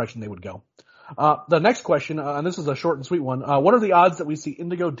the direction they would go. The next question, and this is a short and sweet one. What are the odds that we see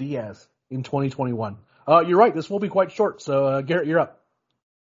Indigo Diaz in 2021? You're right. This will be quite short. So, Garrett, you're up.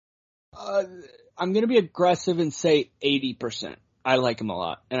 I'm going to be aggressive and say 80%. I like him a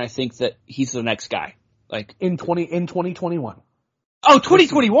lot, and I think that he's the next guy. Like in 2021. Oh,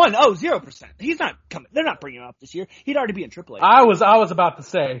 2021. Oh, 0%. He's not coming. They're not bringing him up this year. He'd already be in AAA. I was about to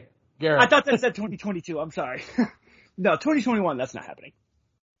say, Garrett. I thought that said 2022. I'm sorry. No, 2021. That's not happening.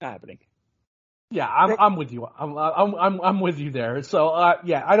 Not happening. Yeah, I'm with you. I'm with you there. So,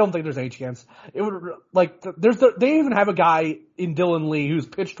 I don't think there's any chance. It would, they even have a guy in Dylan Lee who's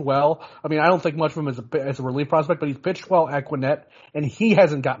pitched well. I mean, I don't think much of him as a relief prospect, but he's pitched well at Gwinnett, and he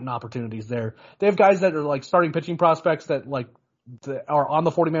hasn't gotten opportunities there. They have guys that are like starting pitching prospects that are on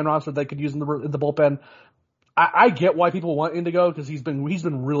the 40-man roster they could use in the bullpen. I get why people want Indigo, because he's been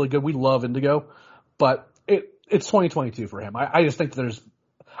really good. We love Indigo, but it's 2022 for him. I just think there's,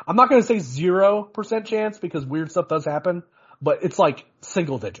 I'm not going to say 0% chance, because weird stuff does happen, but it's like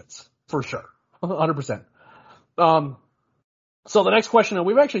single digits for sure. 100%. So the next question, and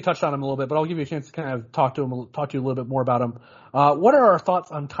we've actually touched on him a little bit, but I'll give you a chance to kind of talk to you a little bit more about him. What are our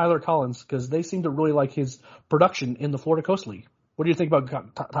thoughts on Tyler Collins? Because they seem to really like his production in the Florida Coast League. What do you think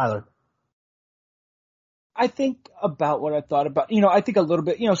about Tyler? I think about what I thought about. I think a little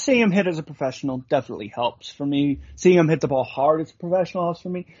bit, seeing him hit as a professional definitely helps for me. Seeing him hit the ball hard as a professional helps for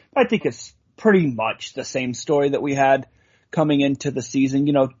me. I think it's pretty much the same story that we had coming into the season.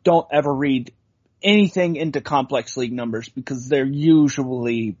 Don't ever read anything into complex league numbers, because they're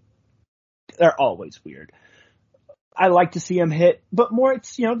always weird. I like to see him hit, but more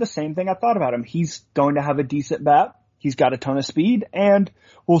it's, the same thing I thought about him. He's going to have a decent bat. He's got a ton of speed, and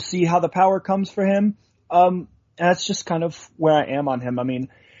we'll see how the power comes for him. And that's just kind of where I am on him. I mean,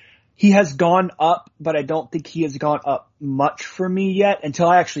 he has gone up, but I don't think he has gone up much for me yet. Until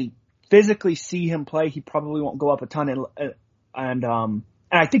I actually physically see him play, he probably won't go up a ton. And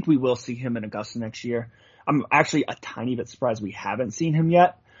I think we will see him in Augusta next year. I'm actually a tiny bit surprised we haven't seen him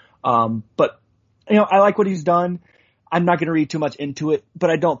yet. But I like what he's done. I'm not going to read too much into it, but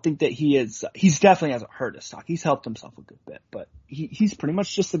I don't think that he's definitely hasn't hurt his stock. He's helped himself a good bit, but he's pretty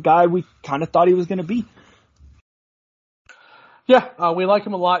much just the guy we kind of thought he was going to be. Yeah, we like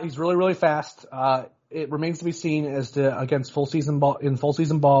him a lot. He's really, really fast. It remains to be seen against full season ball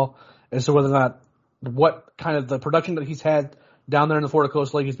as to whether or not what kind of the production that he's had down there in the Florida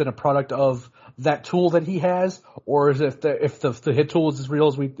Coast League has been a product of that tool that he has, or is if the hit tool is as real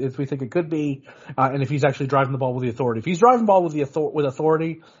as we think it could be, and if he's actually driving the ball with the authority. If he's driving the ball with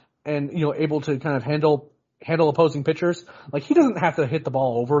authority, and able to kind of handle opposing pitchers, like, he doesn't have to hit the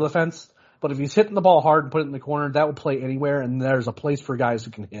ball over the fence. But if he's hitting the ball hard and put it in the corner, that will play anywhere, and there's a place for guys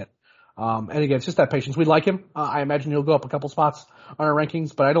who can hit. And again, it's just that patience. We like him. I imagine he'll go up a couple spots on our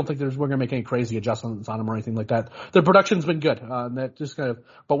rankings, but I don't think we're going to make any crazy adjustments on him or anything like that. The production's been good. That just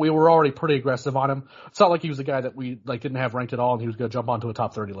but we were already pretty aggressive on him. It's not like he was a guy that we didn't have ranked at all and he was going to jump onto a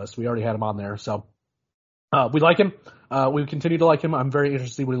top 30 list. We already had him on there. So, we like him. We continue to like him. I'm very interested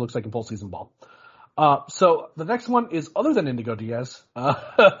to see what he looks like in full season ball. So the next one is, other than Indigo Diaz,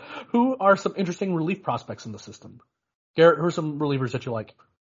 who are some interesting relief prospects in the system? Garrett, who are some relievers that you like?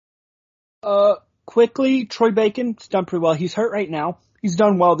 Quickly, Troy Bacon's done pretty well. He's hurt right now. He's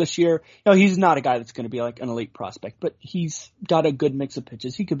done well this year. He's not a guy that's going to be like an elite prospect, but he's got a good mix of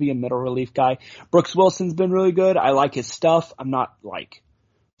pitches. He could be a middle relief guy. Brooks Wilson's been really good. I like his stuff. I'm not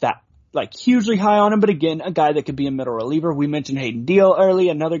hugely high on him, but again, a guy that could be a middle reliever. We mentioned Hayden Deal early,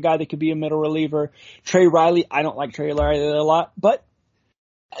 another guy that could be a middle reliever. Trey Riley, I don't like Trey Riley a lot, but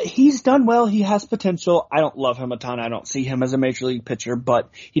he's done well. He has potential. I don't love him a ton. I don't see him as a major league pitcher, but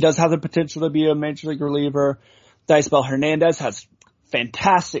he does have the potential to be a major league reliever. Dice-Bell Hernandez has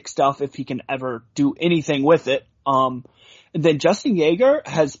fantastic stuff if he can ever do anything with it. And then Justin Yeager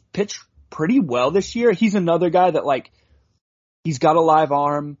has pitched pretty well this year. He's another guy that he's got a live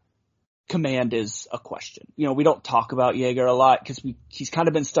arm. Command is a question. We don't talk about Yeager a lot because he's kind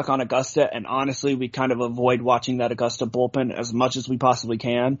of been stuck on Augusta, and honestly, we kind of avoid watching that Augusta bullpen as much as we possibly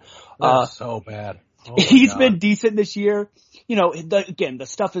can. That's so bad. He's been decent this year. Again, the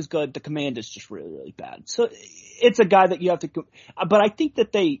stuff is good. The command is just really, really bad. So it's a guy that you have to, but I think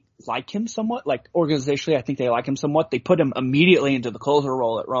that they like him somewhat, organizationally, I think they like him somewhat. They put him immediately into the closer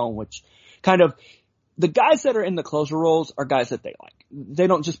role at Rome, which kind of, the guys that are in the closer roles are guys that they like. They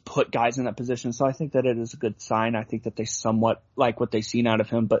don't just put guys in that position. So I think that it is a good sign. I think that they somewhat like what they've seen out of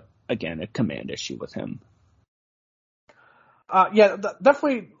him, but again, a command issue with him.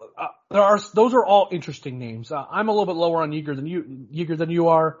 Definitely. Those are all interesting names. I'm a little bit lower on Yeager than you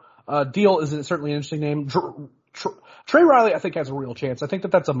are. Deal is certainly an interesting name. Trey Riley, I think, has a real chance. I think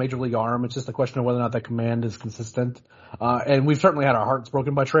that's a major league arm. It's just a question of whether or not that command is consistent. And we've certainly had our hearts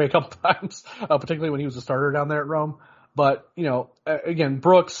broken by Trey a couple times, particularly when he was a starter down there at Rome. But, again,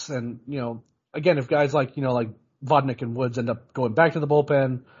 Brooks and, again, if guys like Vodnik and Woods end up going back to the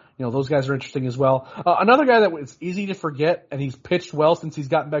bullpen, those guys are interesting as well. Another guy that it's easy to forget, and he's pitched well since he's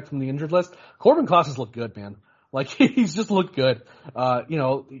gotten back from the injured list, Corbin Klaus has looked good, man. He's just looked good.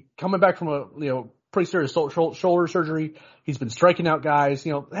 Coming back from a, pretty serious shoulder surgery. He's been striking out guys,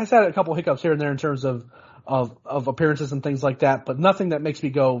 has had a couple hiccups here and there in terms of appearances and things like that, but nothing that makes me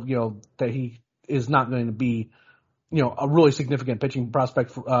go, that he is not going to be, a really significant pitching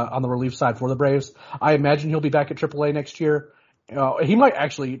prospect on the relief side for the Braves. I imagine he'll be back at AAA next year. He might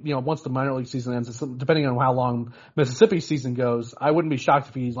actually, once the minor league season ends, depending on how long Mississippi's season goes, I wouldn't be shocked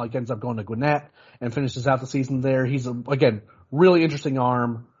if he ends up going to Gwinnett and finishes out the season there. He's again, really interesting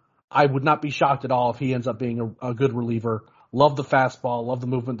arm. I would not be shocked at all if he ends up being a good reliever. Love the fastball, love the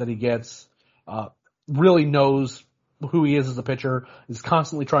movement that he gets. Really knows who he is as a pitcher. Is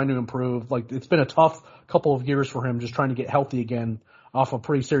constantly trying to improve. It's been a tough couple of years for him, just trying to get healthy again off a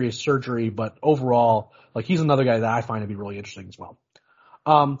pretty serious surgery. But overall, he's another guy that I find to be really interesting as well.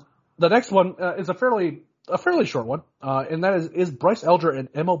 The next one is a fairly short one, and that is Bryce Elder, an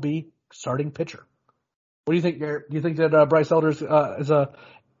MLB starting pitcher. What do you think, Garrett? Do you think that Bryce Elder is a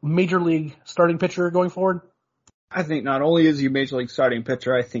major league starting pitcher going forward? I think not only is he a major league starting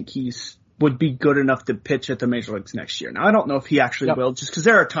pitcher, I think would be good enough to pitch at the major leagues next year. Now, I don't know if he actually will, just because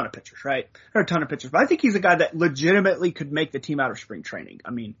there are a ton of pitchers, right? There are a ton of pitchers, but I think he's a guy that legitimately could make the team out of spring training.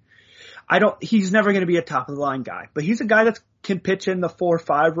 I mean, he's never going to be a top of the line guy, but he's a guy that can pitch in the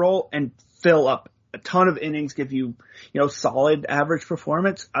 4-5 role and fill up a ton of innings, give you, solid average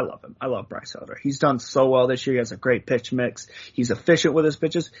performance. I love him. I love Bryce Elder. He's done so well this year. He has a great pitch mix. He's efficient with his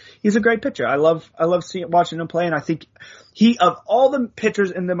pitches. He's a great pitcher. I love watching him play, and I think of all the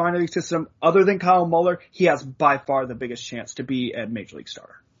pitchers in the minor league system, other than Kyle Muller, he has by far the biggest chance to be a major league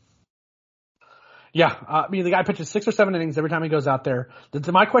starter. Yeah, the guy pitches 6 or 7 innings every time he goes out there.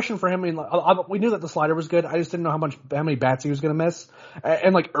 My question for him, we knew that the slider was good. I just didn't know how many bats he was going to miss.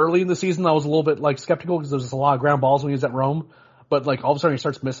 And early in the season, I was a little bit skeptical because there was a lot of ground balls when he was at Rome. But all of a sudden he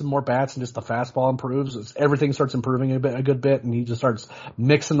starts missing more bats and just the fastball improves. Everything starts improving a good bit, and he just starts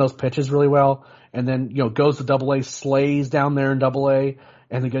mixing those pitches really well. And then, goes to AA, slays down there in AA,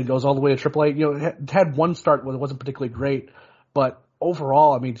 and then goes all the way to AAA. Had one start where it wasn't particularly great, but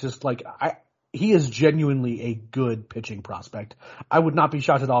overall, he is genuinely a good pitching prospect. I would not be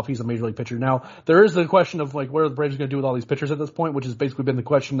shocked at all if he's a major league pitcher. Now, there is the question of what are the Braves going to do with all these pitchers at this point, which has basically been the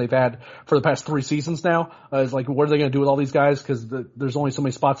question they've had for the past 3 seasons now. Is what are they going to do with all these guys? Because there's only so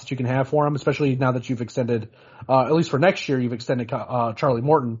many spots that you can have for them, especially now that you've extended, at least for next year, you've extended Charlie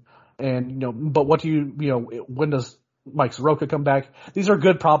Morton. And, but what do when does Mike Soroka come back? These are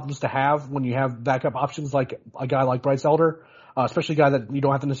good problems to have when you have backup options like a guy like Bryce Elder, especially a guy that you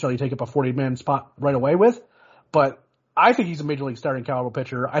don't have to necessarily take up a 40-man spot right away with. But I think he's a major league starting caliber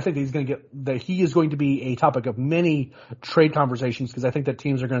pitcher. I think that he is going to be a topic of many trade conversations because I think that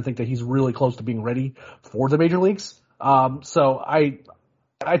teams are going to think that he's really close to being ready for the major leagues. So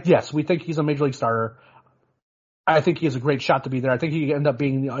yes, we think he's a major league starter. I think he has a great shot to be there. I think he could end up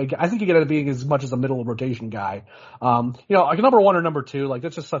being as much as a middle of rotation guy. Like a number 1 or number 2, like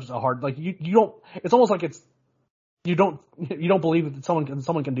that's just such a hard, like you don't, it's almost like you don't believe that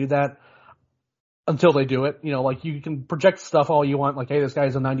someone can do that until they do it. Like you can project stuff all you want, like, hey, this guy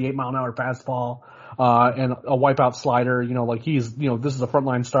has a 98-mile-an-hour fastball, and a wipeout slider, like he's, this is a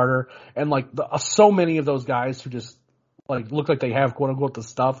frontline starter. And like so many of those guys who just, like look like they have quote unquote the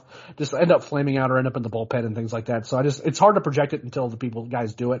stuff, just end up flaming out or end up in the bullpen and things like that. So it's hard to project it until the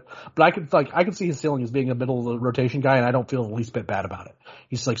guys do it. But I could see his ceiling as being a middle of the rotation guy, and I don't feel the least bit bad about it.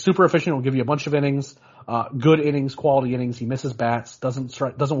 He's like super efficient, will give you a bunch of innings, good innings, quality innings. He misses bats, doesn't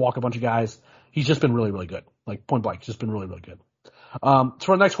walk a bunch of guys. He's just been really, really good. Like point blank, just been really, really good. So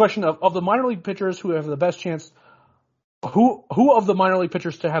for the next question of the minor league pitchers who have the best chance, who of the minor league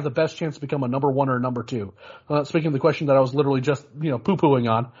pitchers to have the best chance to become a number 1 or a number 2? Speaking of the question that I was literally just, poo-pooing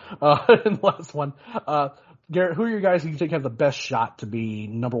on, in the last one. Garrett, who are your guys who you think have the best shot to be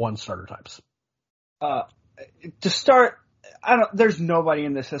number 1 starter types? To start, there's nobody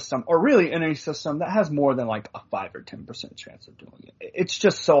in the system, or really in any system, that has more than like a 5 or 10% chance of doing it. It's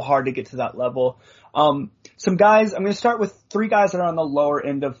just so hard to get to that level. Some guys, I'm going to start with 3 guys that are on the lower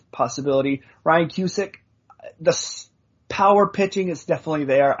end of possibility. Ryan Cusick, the power pitching is definitely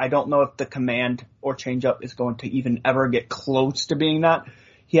there. I don't know if the command or changeup is going to even ever get close to being that.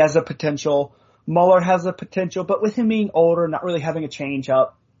 He has a potential. Muller has a potential, but with him being older, not really having a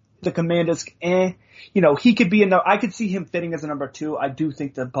changeup, the command is he could be I could see him fitting as a number 2. I do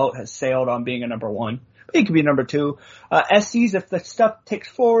think the boat has sailed on being a number 1. But he could be a number 2. Estes, if the stuff takes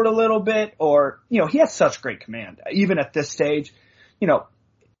forward a little bit, or, he has such great command. Even at this stage,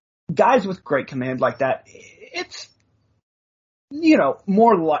 guys with great command like that, it's,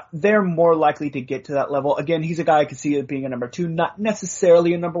 they're more likely to get to that level. Again, he's a guy I can see as being a number 2, not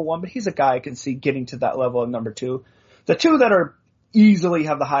necessarily a number 1, but he's a guy I can see getting to that level of number 2. The 2 that are easily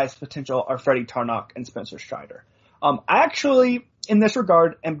have the highest potential are Freddie Tarnok and Spencer Strider. I actually, in this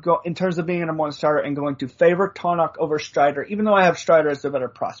regard, in terms of being a number 1 starter, am going to favor Tarnok over Strider, even though I have Strider as the better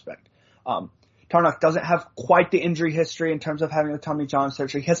prospect. Tarnok doesn't have quite the injury history in terms of having the Tommy John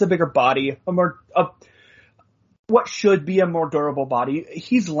surgery. He has a bigger body, what should be a more durable body.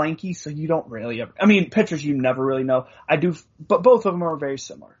 He's lanky, so you don't really pitchers you never really know. But both of them are very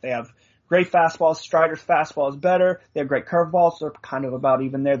similar. They have great fastballs. Strider's fastball is better. They have great curveballs. They're kind of about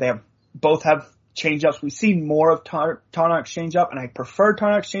even there. Both have changeups. We see more of Tarnok's changeup, and I prefer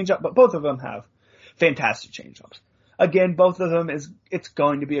Tarnok's changeup, but both of them have fantastic changeups. Again, both of them it's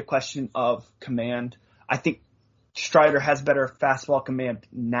going to be a question of command. I think Strider has better fastball command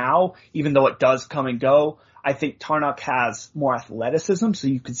now, even though it does come and go. I think Tarnok has more athleticism, so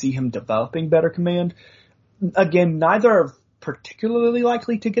you can see him developing better command. Again, neither are particularly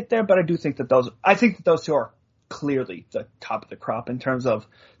likely to get there, but I think that those 2 are clearly the top of the crop in terms of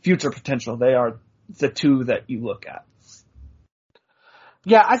future potential. They are the 2 that you look at.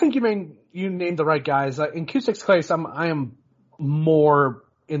 Yeah, I think you named the right guys. In Cusick's case, I am more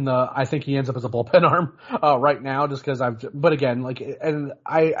in I think he ends up as a bullpen arm right now, just because but again,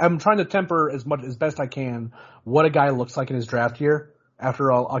 I'm trying to temper as best I can what a guy looks like in his draft year after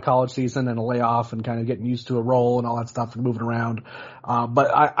a college season and a layoff and kind of getting used to a role and all that stuff and moving around.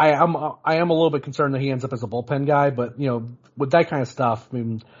 But I am a little bit concerned that he ends up as a bullpen guy. But with that kind of stuff, I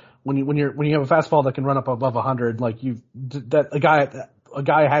mean, when you have a fastball that can run up above 100, a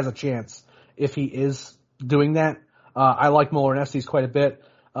guy has a chance if he is doing that. I like Muller and Estes quite a bit.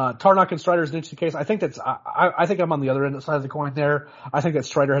 Tarnok and Strider is an interesting case. I think I'm on the other end side of the coin there. I think that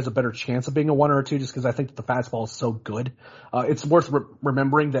Strider has a better chance of being a 1 or a 2 just because I think that the fastball is so good. It's worth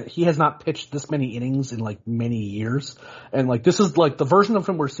remembering that he has not pitched this many innings in many years. And this is the version of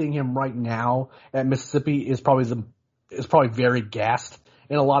him we're seeing him right now at Mississippi is probably very gassed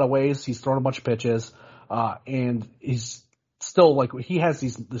in a lot of ways. He's thrown a bunch of pitches, and he's still he has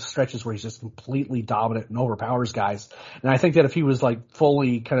these stretches where he's just completely dominant and overpowers guys. And I think that if he was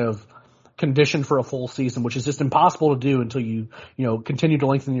fully kind of conditioned for a full season, which is just impossible to do until you continue to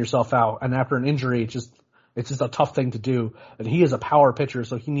lengthen yourself out. And after an injury, it's just a tough thing to do. And he is a power pitcher,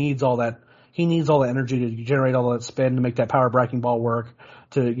 so he needs all that energy to generate all that spin to make that power breaking ball work,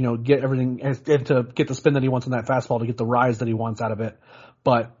 to get everything and to get the spin that he wants on that fastball, to get the rise that he wants out of it.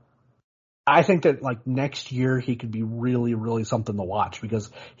 But I think that like next year he could be really, really something to watch because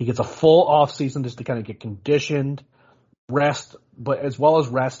he gets a full off season just to kind of get conditioned, rest, but as well as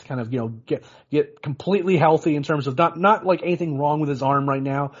rest, kind of, get completely healthy in terms of not like anything wrong with his arm right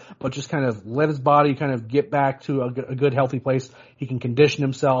now, but just kind of let his body kind of get back to a good healthy place. He can condition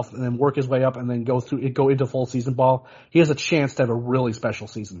himself and then work his way up and then go into full season ball. He has a chance to have a really special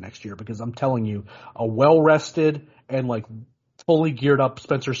season next year because I'm telling you, a well rested and like fully geared up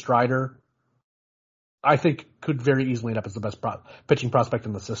Spencer Strider, I think could very easily end up as the best pitching prospect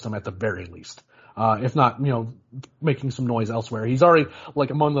in the system at the very least. If not, making some noise elsewhere. He's already like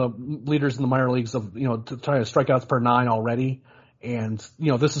among the leaders in the minor leagues of, trying to strikeouts per 9 already. And,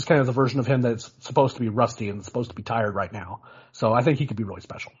 this is kind of the version of him that's supposed to be rusty and supposed to be tired right now. So I think he could be really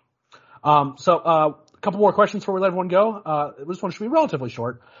special. A couple more questions before we let everyone go. This one should be relatively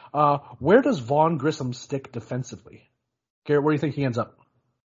short. Where does Vaughn Grissom stick defensively? Garrett, where do you think he ends up?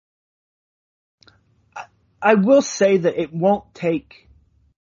 I will say that it won't take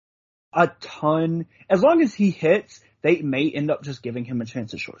a ton. As long as he hits, they may end up just giving him a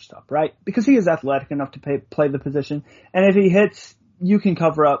chance at shortstop, right? Because he is athletic enough to play the position. And if he hits, you can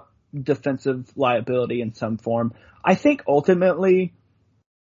cover up defensive liability in some form. I think ultimately,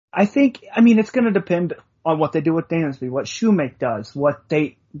 it's going to depend on what they do with Dansby, what Shoemake does,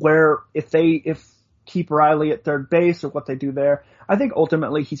 if keep Riley at third base or what they do there. I think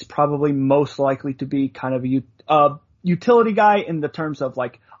ultimately he's probably most likely to be kind of a utility guy in the terms of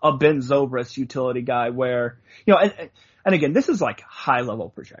like a Ben Zobrist utility guy where, and again, this is like high level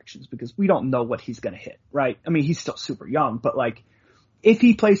projections because we don't know what he's going to hit, right? I mean, he's still super young, but like if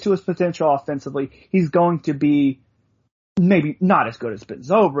he plays to his potential offensively, he's going to be maybe not as good as Ben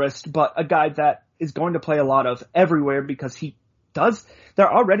Zobrist, but a guy that is going to play a lot of everywhere because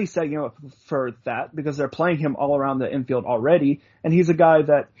they're already setting him up for that because they're playing him all around the infield already. And he's a guy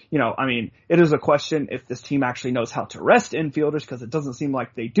that, it is a question if this team actually knows how to rest infielders because it doesn't seem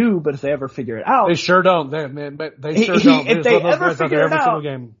like they do, but if they ever figure it out. They sure don't. They sure don't. If they ever figure it out,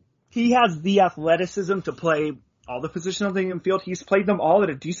 he has the athleticism to play all the positions of the infield. He's played them all at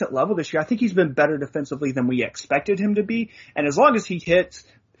a decent level this year. I think he's been better defensively than we expected him to be. And as long as he hits,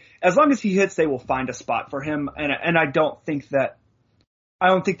 they will find a spot for him. And I don't think that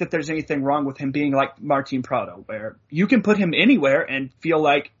there's anything wrong with him being like Martin Prado, where you can put him anywhere and feel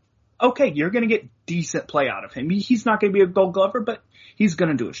like, okay, you're going to get decent play out of him. He's not going to be a Gold Glover, but he's going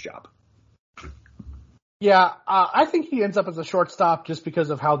to do his job. Yeah, I think he ends up as a shortstop just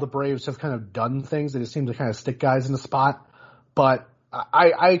because of how the Braves have kind of done things. They just seem to kind of stick guys in the spot. But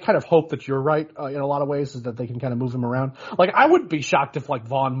I kind of hope that you're right in a lot of ways, is that they can kind of move him around. Like, I wouldn't be shocked if like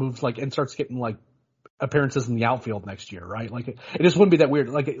Vaughn moves and starts getting like appearances in the outfield next year, right? Like, it just wouldn't be that weird.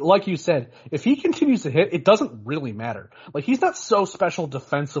 Like you said, if he continues to hit, it doesn't really matter. Like, he's not so special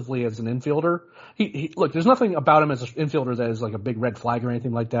defensively as an infielder. Look, there's nothing about him as an infielder that is like a big red flag or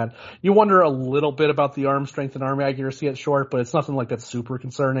anything like that. You wonder a little bit about the arm strength and arm accuracy at short, but it's nothing like that's super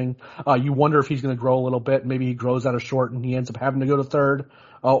concerning. You wonder if he's going to grow a little bit. Maybe he grows out of short and he ends up having to go to third.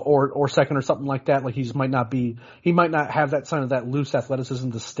 Or second or something like that. Like, he might not have that kind of that loose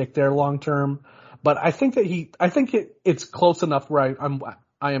athleticism to stick there long term. But I think that it's close enough where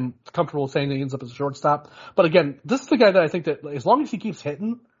I am comfortable saying that he ends up as a shortstop. But again, this is the guy that I think that as long as he keeps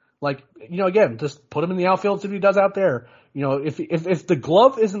hitting, again, just put him in the outfield, see what he does out there. If the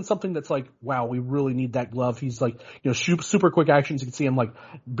glove isn't something that's like, wow, we really need that glove. He's like, super quick actions. You can see him like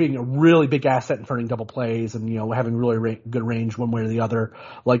being a really big asset in turning double plays and, having really good range one way or the other.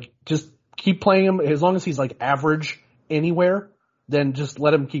 Like, just keep playing him as long as he's like average anywhere. Then just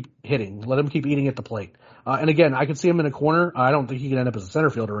let him keep hitting. Let him keep eating at the plate. And again, I can see him in a corner. I don't think he can end up as a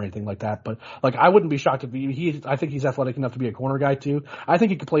center fielder or anything like that. But I wouldn't be shocked if I think he's athletic enough to be a corner guy too. I think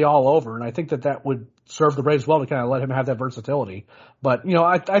he could play all over, and I think that would serve the Braves well to kind of let him have that versatility. But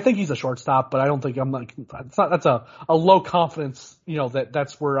I think he's a shortstop. But I don't think that's a low confidence.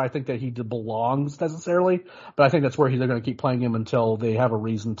 That's where I think that he belongs necessarily. But I think that's where they're going to keep playing him until they have a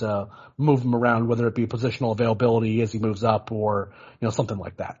reason to move him around, whether it be positional availability as he moves up or something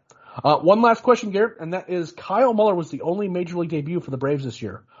like that. One last question, Garrett, and that is Kyle Muller was the only major league debut for the Braves this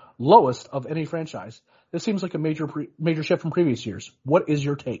year, lowest of any franchise. This seems like a major shift from previous years. What is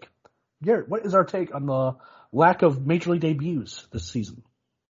your take? Garrett, what is our take on the lack of major league debuts this season?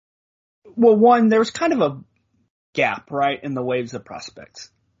 Well, one, there was kind of a gap, right, in the waves of prospects.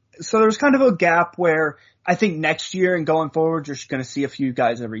 So there was kind of a gap where I think next year and going forward, you're just going to see a few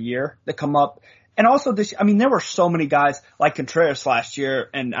guys every year that come up. And also there were so many guys like Contreras last year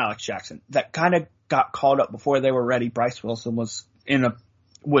and Alex Jackson that kind of got called up before they were ready. Bryce Wilson was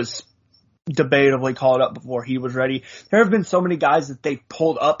debatably called up before he was ready. There have been so many guys that they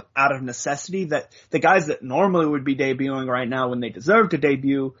pulled up out of necessity that the guys that normally would be debuting right now when they deserve to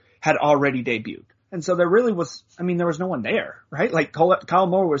debut had already debuted. And so there really was, there was no one there, right? Like Kyle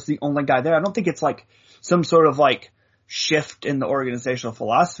Moore was the only guy there. I don't think it's like some sort of like shift in the organizational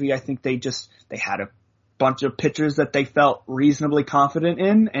philosophy. I think they had a bunch of pitchers that they felt reasonably confident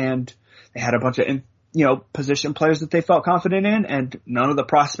in, and they had a bunch of position players that they felt confident in, and none of the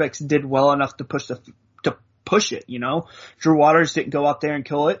prospects did well enough to push it. Drew Waters didn't go out there and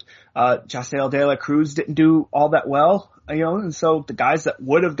kill it. Jasiel De La Cruz didn't do all that well, and so the guys that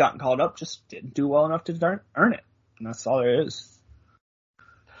would have gotten called up just didn't do well enough to earn it. And that's all there is.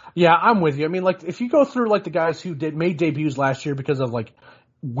 Yeah, I'm with you. If you go through the guys who made debuts last year because of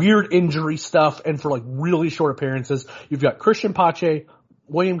weird injury stuff and for really short appearances, you've got Christian Pache,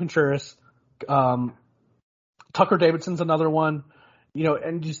 William Contreras, Tucker Davidson's another one,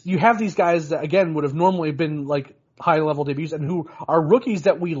 and you have these guys that again would have normally been high level debuts and who are rookies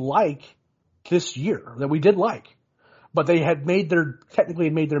that we like this year, that we did like, but they had technically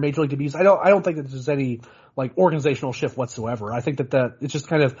made their major league debuts. I don't think that there's any organizational shift whatsoever. I think that it's just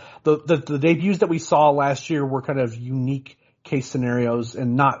kind of the debuts that we saw last year were kind of unique case scenarios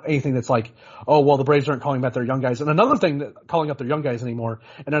and not anything that's the Braves aren't calling up their young guys. And another thing calling up their young guys anymore.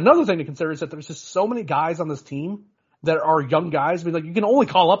 And another thing to consider is that there's just so many guys on this team that are young guys. You can only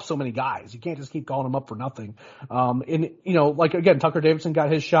call up so many guys. You can't just keep calling them up for nothing. Again, Tucker Davidson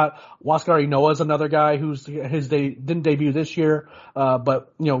got his shot. Huascar Ynoa is another guy didn't debut this year,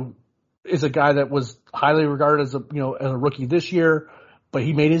 but is a guy that was highly regarded as a rookie this year, but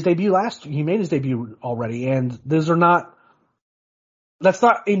he made his debut already. And that's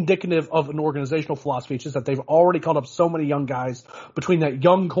not indicative of an organizational philosophy. It's just that they've already called up so many young guys between that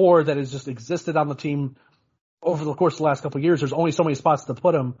young core that has just existed on the team over the course of the last couple of years. There's only so many spots to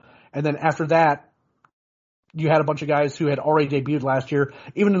put them. And then after that, you had a bunch of guys who had already debuted last year,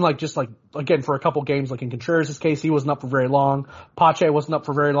 even in again, for a couple games, in Contreras' case, he wasn't up for very long. Pache wasn't up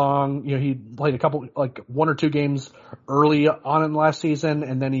for very long. He played a couple, one or two games early on in the last season,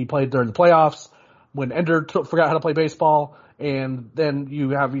 and then he played during the playoffs when Ender forgot how to play baseball. And then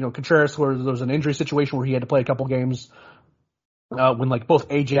you have, Contreras, where there was an injury situation where he had to play a couple games when both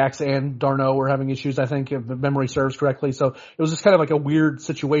Ajax and d'Arnaud were having issues, I think, if memory serves correctly. So it was just kind of a weird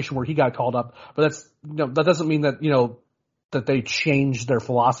situation where he got called up. But that doesn't mean that, that they changed their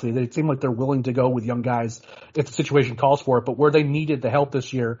philosophy. They seem like they're willing to go with young guys if the situation calls for it. But where they needed the help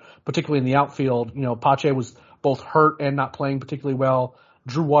this year, particularly in the outfield, Pache was both hurt and not playing particularly well.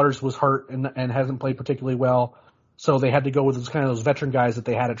 Drew Waters was hurt and hasn't played particularly well. So they had to go with those veteran guys that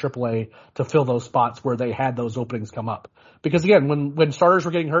they had at AAA to fill those spots where they had those openings come up. Because again, when starters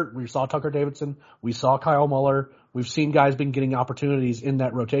were getting hurt, we saw Tucker Davidson, we saw Kyle Muller, we've seen guys been getting opportunities in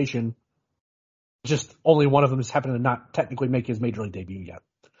that rotation. Just only one of them has happened to not technically make his major league debut yet.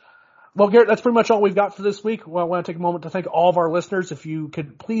 Well, Garrett, that's pretty much all we've got for this week. Well, I want to take a moment to thank all of our listeners. If you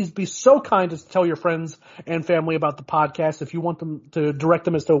could please be so kind as to tell your friends and family about the podcast. If you want them to direct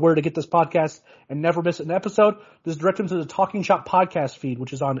them as to where to get this podcast and never miss an episode, just direct them to the Talking Shop podcast feed,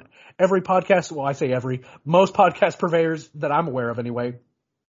 which is on every podcast. Well, I say most podcast purveyors that I'm aware of anyway.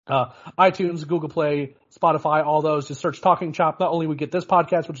 iTunes, Google Play, Spotify, all those. Just search Talking Shop. Not only we get this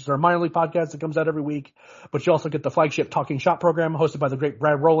podcast, which is our minor league podcast that comes out every week, but you also get the flagship Talking Shop program hosted by the great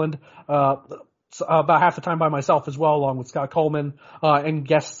Brad Rowland, about half the time by myself as well, along with Scott Coleman, and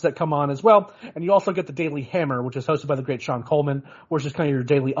guests that come on as well. And you also get the Daily Hammer, which is hosted by the great Sean Coleman, which is kind of your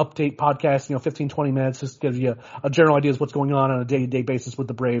daily update podcast, 15, 20 minutes, just gives you a general idea of what's going on a day-to-day basis with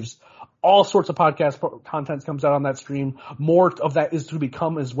the Braves. All sorts of podcast content comes out on that stream. More of that is to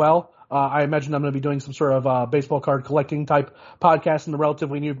become as well. I imagine I'm going to be doing some sort of baseball card collecting type podcast in the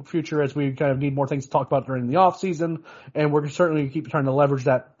relatively near future as we kind of need more things to talk about during the off season. And we're certainly keep trying to leverage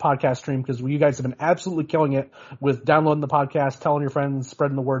that podcast stream because you guys have been absolutely killing it with downloading the podcast, telling your friends,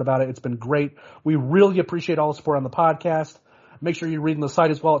 spreading the word about it. It's been great. We really appreciate all the support on the podcast. Make sure you're reading the site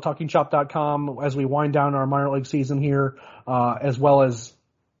as well at talkingshop.com as we wind down our minor league season here, as well as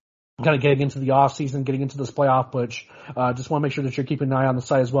kind of getting into the off season, getting into this playoff push. Just want to make sure that you're keeping an eye on the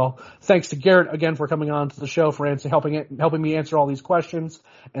site as well. Thanks to Garrett again for coming on to the show, for helping me answer all these questions.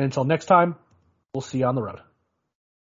 And until next time, we'll see you on the road.